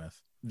begin with.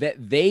 that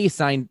they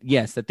signed,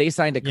 yes, that they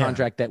signed a Yeah.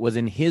 contract that was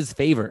in his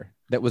favor.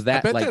 That was I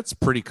that bet like that's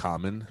pretty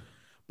common.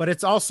 But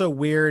it's also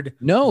weird.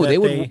 no, that they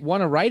would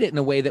want to write it in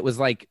a way that was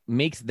like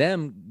makes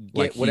them get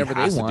Like whatever he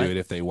has they to want. do it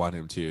if they want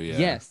him to. Yeah.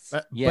 Yes,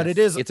 But yes. it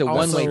is it's a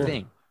one-way also-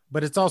 thing.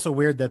 But it's also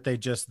weird that they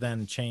just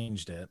then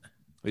changed it.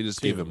 They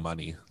just gave Dude. him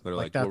money. They're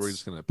Like, like, well, we're that's-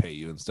 just gonna pay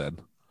you instead.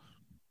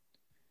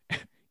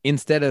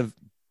 Instead of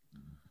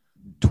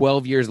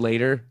 12 years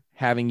later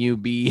having you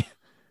be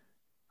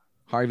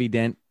Harvey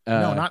Dent.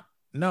 No,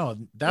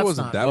 that's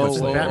wasn't not. that That much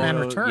was later. Batman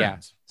Returns. Yeah,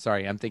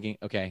 sorry, I'm thinking.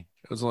 Okay,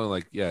 It was only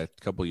like a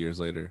couple years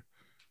later.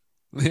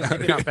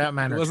 Maybe not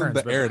Batman It wasn't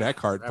Returns, the Aaron but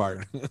Eckhart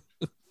forever.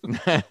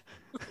 part.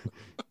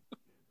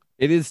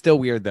 it is still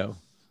weird though.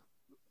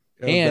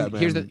 And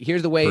Batman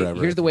here's the way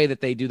Forever.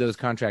 that they do those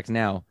contracts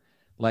now.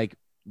 Like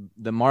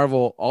the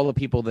Marvel, all the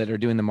people that are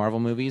doing the Marvel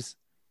movies,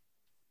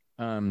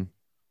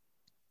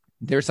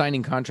 they're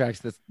signing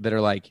contracts that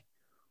are like,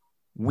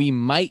 we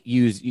might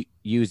use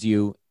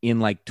you in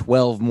like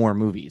 12 more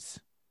movies,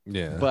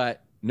 Yeah.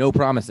 but no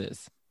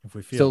promises. If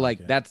we feel So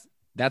like it.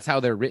 that's how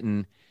they're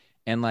written.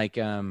 And like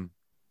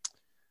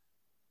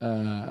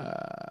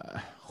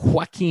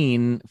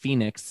Joaquin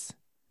Phoenix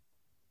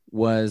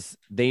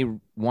they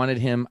wanted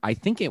him, I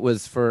think it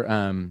was for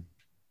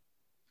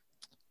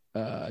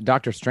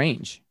Doctor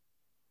Strange,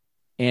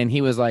 and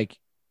he was like,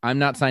 I'm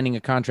not signing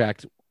a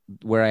contract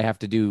where I have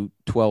to do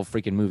 12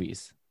 freaking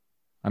movies.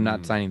 I'm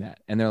not signing that.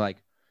 And they're like,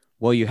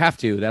 well, you have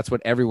to. That's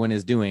what everyone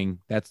is doing.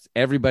 That's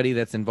everybody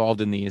that's involved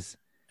in these.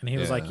 And he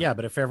was Yeah. like, yeah,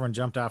 but if everyone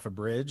jumped off a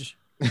bridge,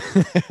 would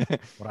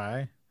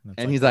I? it's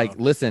And he's like,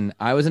 well, listen,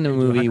 I was in a $100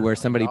 movie million. where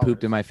somebody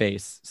pooped in my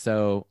face.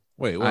 So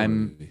Wait, what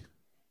I'm- movie?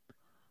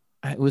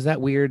 was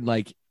that weird?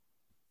 Like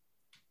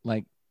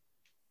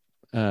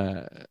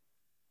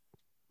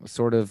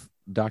sort of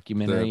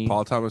documentary, The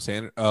Paul Thomas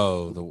Anderson.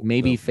 Oh,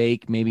 maybe the-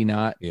 fake, maybe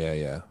not.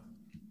 yeah.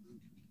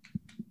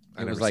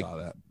 I It never was like- saw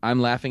that.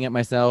 I'm laughing at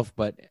myself,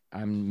 but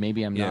I'm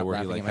Yeah, not where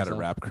he laughing like at had a myself.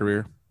 rap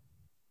career.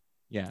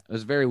 Yeah, it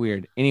was very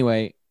weird.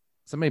 Anyway,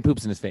 somebody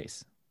poops in his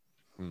face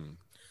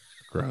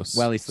Gross.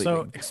 while he's So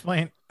sleeping.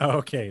 explain. Oh,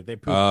 okay. They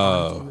pooped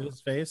Oh. onto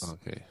his face.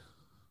 okay.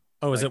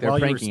 Oh, is Like it they're while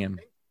you were pranking him.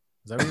 sleeping?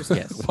 Is that what you're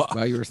saying? Yes, Wow.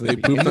 while you were They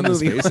sleeping. pooped In the on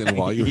his movie. face and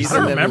while you were He's I in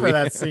don't the remember movie.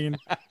 that scene.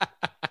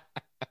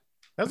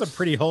 That was a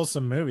pretty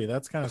wholesome movie.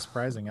 That's kind of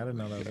surprising. I didn't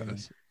know that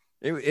was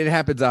in it. It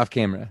happens off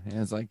camera. And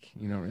it's like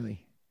you don't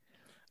really.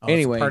 Oh, it's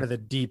Anyway. part of the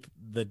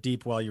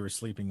deep while you were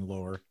sleeping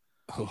lore.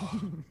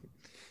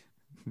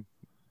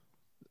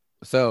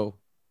 So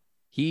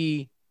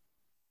he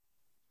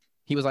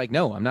was like,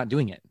 no, I'm not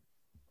doing it.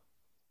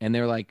 And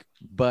they're like,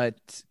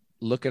 but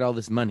look at all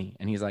this money.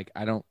 And he's like,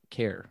 I don't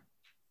care.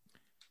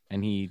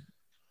 And he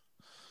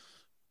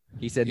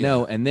said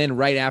no. And then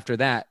right after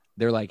that,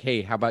 they're like,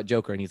 hey, how about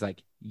Joker? And he's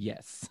like,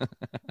 yes.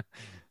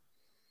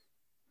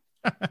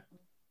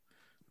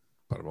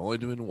 But I'm only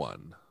doing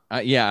one.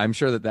 Yeah, I'm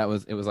sure it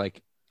was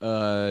like,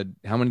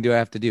 how many do I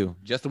have to do?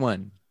 Just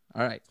one.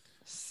 All right.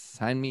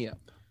 Sign me up.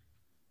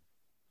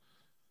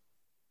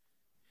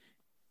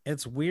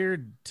 It's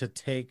weird to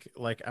take,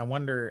 like, I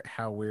wonder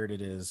how weird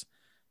it is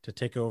to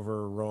take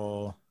over a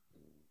role.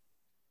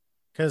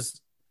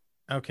 Because,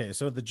 okay,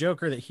 so the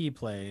Joker that he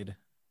played,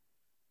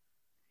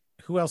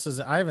 who else is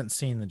it? I haven't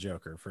seen the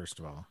Joker, first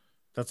of all.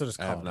 That's what it's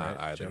I have called, not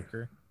right? either.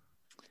 Joker.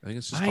 I think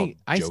it's just called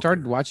I Joker.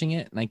 started watching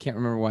it and I can't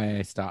remember why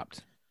I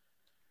stopped.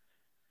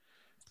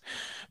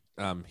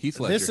 Heath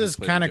Ledger This has is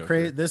played kind the of Joker.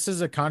 crazy. This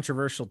is a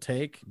controversial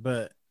take,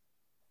 but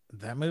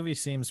that movie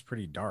seems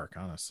pretty dark,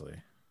 honestly.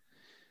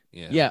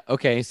 Yeah.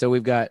 Okay. So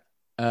we've got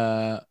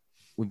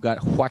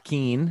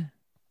Joaquin.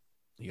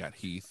 You got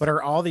Heath. But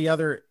are all the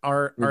other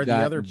are We've the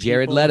got other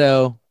Jared people-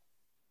 Leto,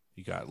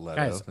 You got Leto.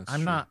 Guys, That's I'm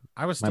true. not.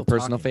 I was my still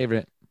personal talking.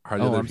 favorite. Are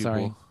the Oh, other I'm people?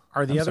 sorry.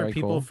 Are the I'm other sorry,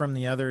 people Cole. from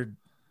the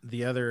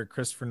other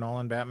Christopher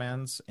Nolan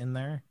Batmans in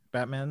there?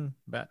 Batman?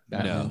 No,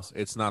 Batmans?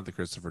 it's not the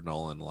Christopher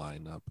Nolan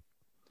lineup.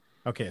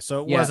 Okay,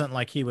 so it Yeah. wasn't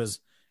like he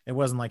was. It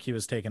wasn't like he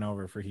was taking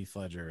over for Heath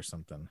Ledger or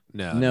something.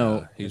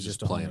 No. he's It's just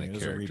just a whole playing a movie. It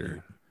was a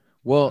character.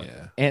 Well,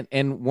 Yeah,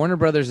 and Warner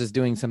Brothers is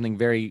doing something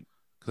very,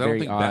 because I don't very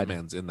think odd.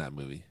 Batman's in that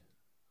movie.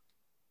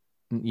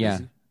 yeah. Is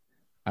he?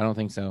 I don't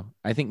think so.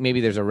 I think maybe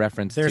there's a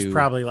reference There's to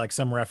probably like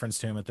some reference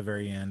to him at the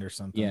very end or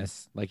something.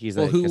 yes, like he's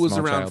Well, like who a was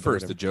small around child or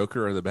first, the whatever.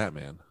 Joker or the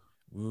Batman?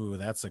 Ooh,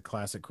 that's a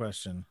classic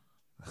question.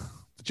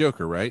 The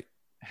Joker, right?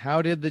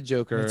 How did the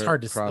Joker? It's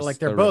hard to cross like.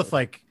 They're the both road?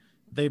 like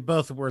they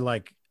both were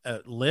like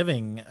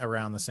living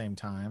around the same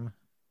time.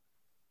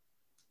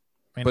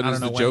 I mean, But I is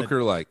don't the know when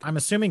Joker like? I'm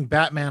assuming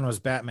Batman was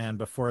Batman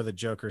before the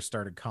Joker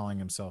started calling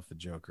himself the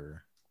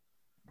Joker.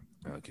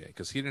 Okay,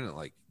 because he didn't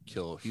like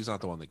kill. He's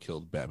not the one that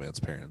killed Batman's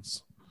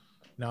parents.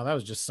 No, that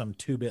was just some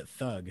 2-bit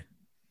thug,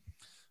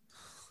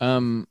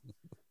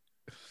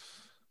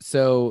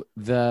 So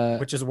the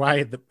which is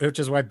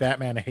why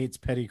Batman hates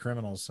petty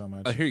criminals so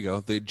much. Here you go.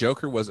 The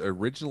Joker was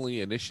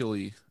originally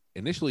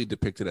initially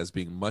depicted as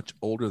being much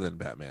older than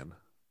Batman,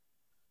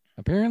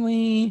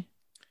 apparently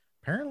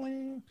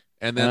Apparently,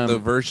 and then the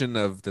version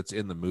of that's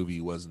in the movie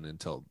wasn't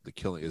until the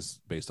killing is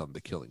based on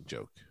the Killing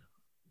Joke.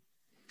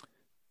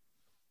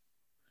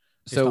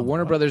 so on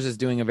Warner what? Brothers is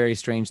doing a very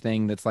strange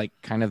thing that's like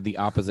kind of the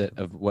opposite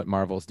of what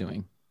Marvel's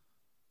doing,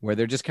 where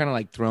they're just kind of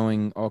like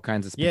throwing all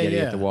kinds of spaghetti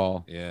at the yeah.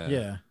 wall.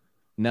 yeah.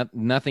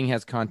 Nothing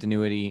has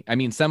continuity. I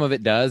mean, some of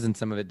it does and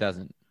some of it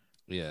doesn't.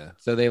 Yeah.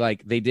 So they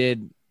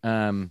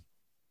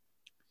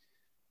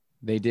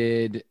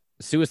did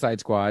Suicide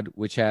Squad,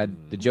 which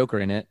had the Joker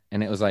in it,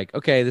 and it was like,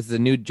 okay, this is a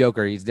new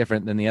Joker. He's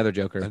different than the other A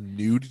Joker.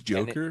 nude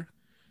Joker?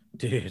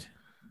 Dude.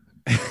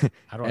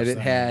 How do I And it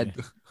say had,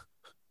 that?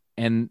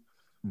 and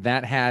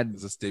that had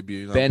Is this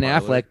debuting on Ben Parler?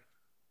 Affleck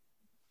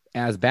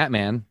as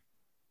Batman,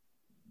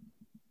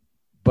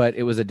 but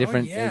it was a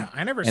different. Oh, yeah,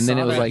 I never and saw then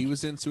it was that. like, he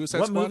was in Suicide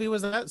What Squad? movie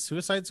was that?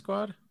 Suicide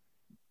Squad?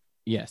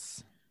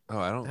 yes, Oh,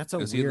 I don't. That's a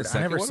is he in the weird. I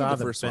second never one or saw the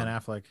the first Ben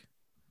one? Affleck.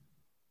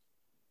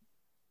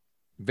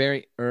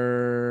 very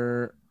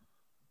Or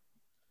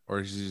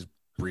is he just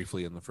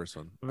briefly in the first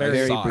one?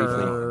 Very I saw it, but I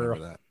briefly. don't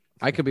remember that.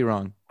 I could be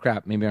wrong.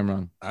 Crap, maybe I'm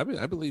wrong. I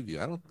believe you.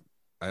 I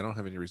don't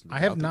have any reason to I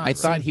have doubt that. not I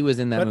thought seen- he was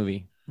in that but-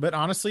 movie. But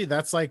honestly,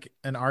 that's like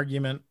an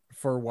argument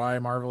for why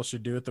Marvel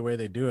should do it the way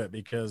they do it,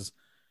 because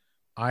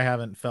I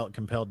haven't felt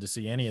compelled to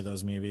see any of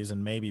those movies,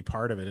 and maybe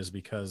part of it is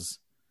because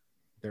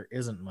there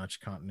isn't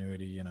much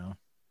continuity, you know.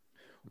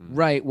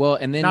 Right. Well,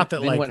 and then, Not that,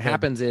 then like, what the-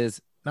 happens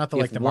is Not that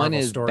If like the one Marvel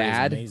is story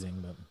bad, is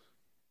amazing,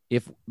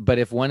 but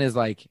if one is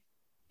like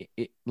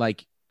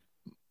like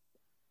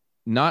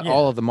not Yeah.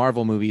 all of the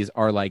Marvel movies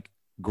are like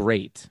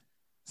great.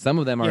 Some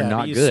of them are yeah, not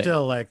but you good.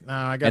 still like, no,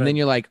 I got. And then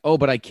you're like, oh,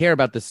 but I care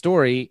about the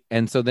story,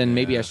 and so then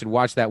maybe I Yeah. should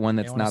watch that one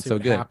that's not so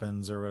good.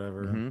 Happens or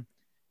whatever. Mhm.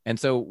 And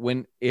so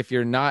if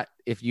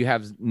you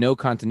have no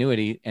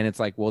continuity and it's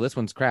like, well, this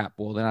one's crap,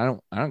 well, then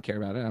I don't care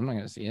about it. I'm not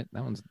going to see it.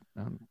 That one's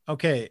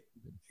Okay,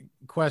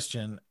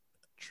 question,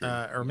 True.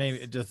 or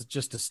maybe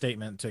just a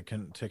statement to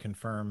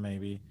confirm,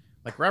 maybe.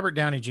 Like Robert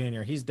Downey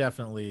Jr., he's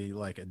definitely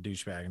like a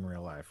douchebag in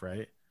real life,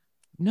 right?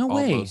 no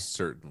way. Almost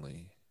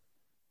certainly.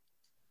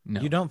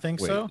 No, You don't think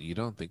Wait, so? you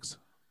don't think so?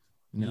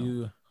 no.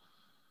 You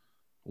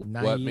What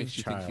Naive makes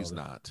you think he's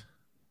child.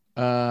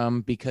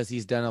 not? Because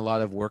he's done a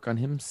lot of work on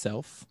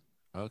himself.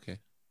 Okay.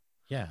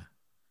 Yeah.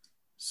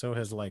 So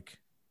has like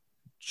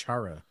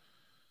Chara.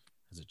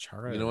 Is it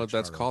Chara? You know or what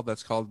that's Chara? called?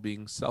 That's called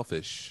being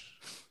selfish.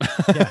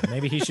 Yeah,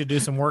 maybe he should do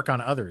some work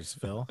on others,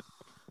 Phil.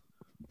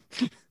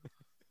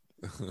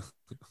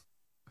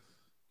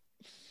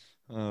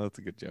 Oh, that's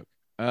a good joke.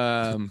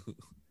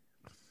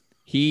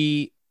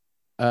 He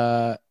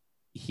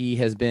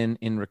has been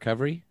in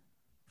recovery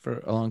for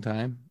a long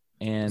time,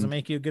 Doesn't and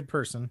make you a good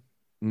person.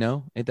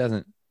 no, it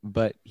doesn't.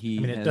 But I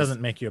mean, it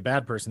doesn't make you a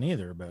bad person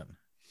either, but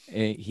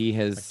He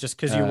has like, just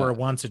because you were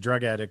once a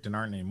drug addict and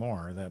aren't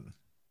anymore, that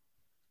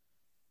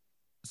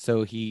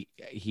so he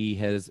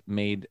has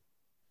made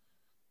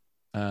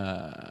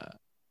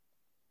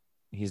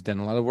he's done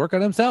a lot of work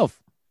on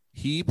himself.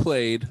 He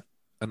played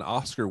an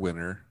Oscar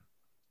winner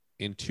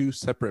in 2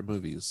 separate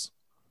movies.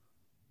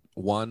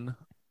 One,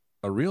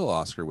 a real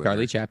Oscar winner,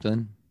 Charlie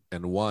Chaplin.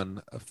 and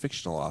one, a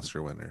fictional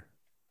Oscar winner.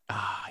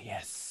 Ah,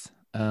 yes.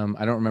 I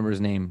don't remember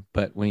his name,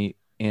 but when he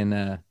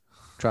in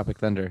Tropic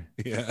Thunder.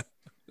 Yeah.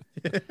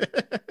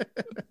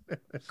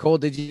 Cole,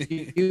 did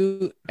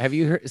have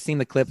you seen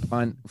the clip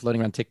on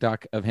floating around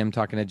TikTok of him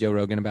talking to Joe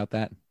Rogan about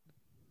that?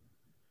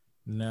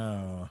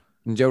 no.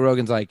 And Joe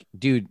Rogan's like,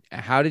 dude,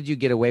 how did you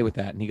get away with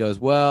that? And he goes,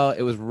 well,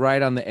 it was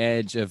right on the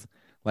edge of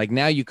like,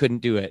 now you couldn't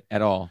do it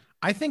at all.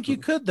 I think you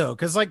could though,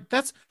 because like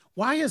that's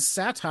why is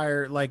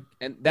satire like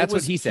And that's it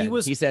was- what he said.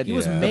 He said he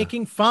was Yeah.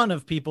 making fun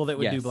of people that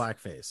would do Yes.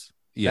 blackface.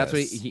 That's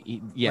what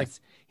yes.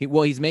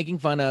 He's making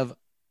fun of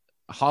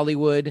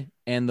Hollywood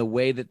and the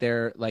way that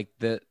they're like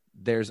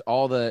there's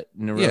all the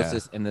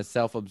neurosis and the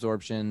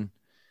self-absorption.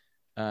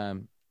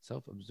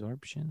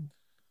 Self-absorption?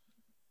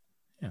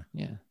 Yeah.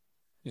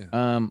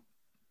 Yeah.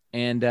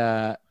 And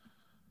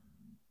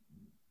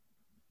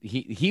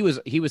he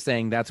was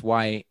saying that's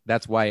why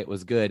it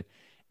was good.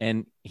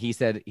 And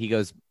he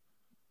goes,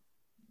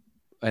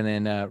 and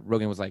then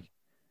Rogan was like,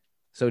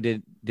 so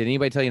did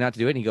anybody tell you not to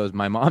do it? And he goes,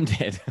 my mom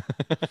did.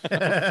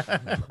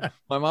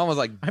 My mom was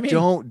like, I mean-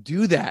 don't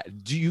do that.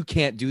 You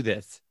can't do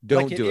this.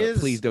 Don't Like, do it. is-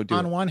 Please don't do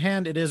on it. one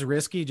hand, it is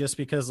risky just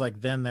because like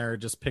then there are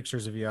just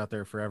pictures of you out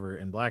there forever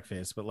in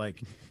blackface, but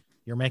like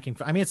you're making.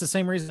 I mean, it's the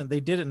same reason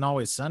they did it in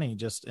Always Sunny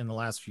just in the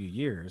last few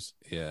years.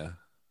 Yeah.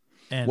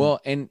 And Well,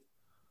 and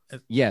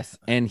yes.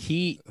 And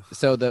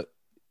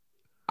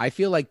I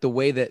feel like the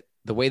way that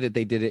the way that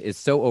they did it is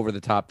so over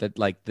the top that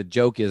like the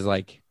joke is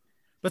like,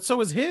 But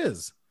so is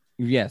his.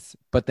 yes,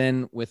 but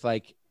then with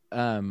like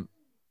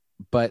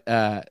but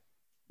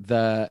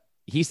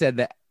he said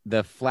that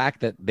the flack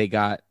that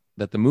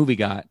the movie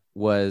got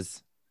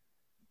was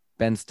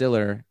Ben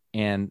Stiller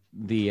and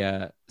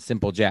the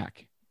Simple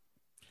Jack.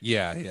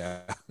 Yeah.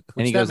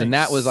 And he That goes, and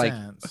makes that was like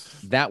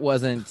sense. that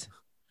wasn't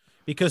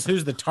Because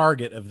who's the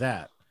target of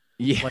that?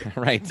 yeah, Like,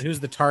 right. Who's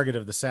the target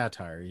of the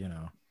satire, you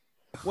know?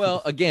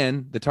 Well,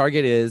 again, the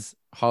target is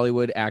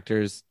Hollywood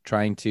actors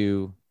trying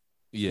to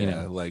Yeah, You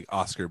know. like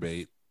Oscar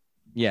bait.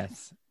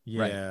 yes.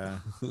 Right. Yeah.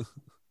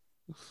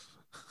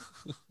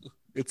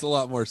 It's a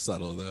lot more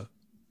subtle though.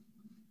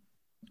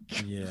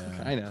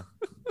 Yeah. I know.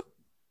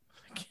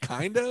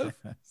 Kind of.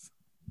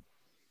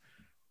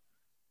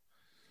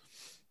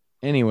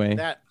 Anyway,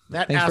 that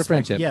Thanks for aspect,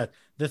 friendship. yeah.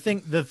 The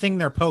thing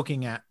they're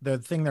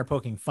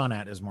poking fun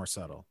at is more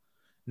subtle.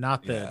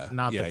 Not the Yeah.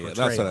 not yeah, the yeah.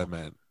 portrayal. That's what I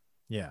meant.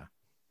 Yeah.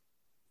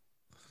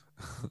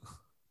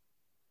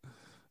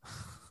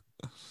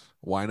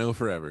 Wino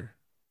forever.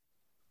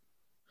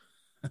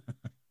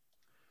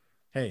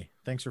 Hey,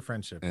 thanks for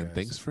friendship. And guys.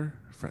 thanks for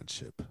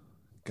friendship,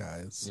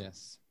 guys.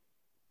 yes.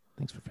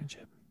 Thanks for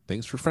friendship.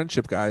 Thanks for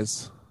friendship,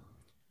 guys.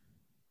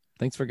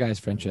 Thanks for guys'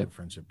 Friendship,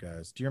 friendship. friendship,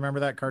 guys. Do you remember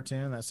that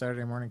cartoon, that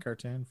Saturday morning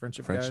cartoon,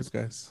 Friendship, Friendship, Guys?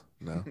 guys.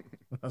 No.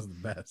 That was the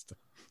best.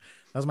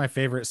 That was my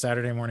favorite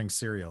Saturday morning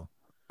cereal.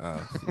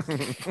 Oh.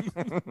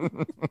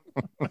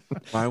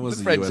 Mine was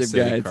The the Friendship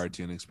USA Guys.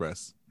 Cartoon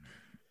Express.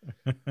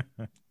 All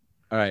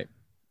right.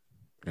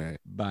 All right.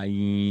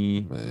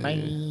 Bye.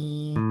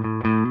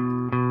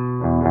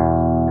 Bye.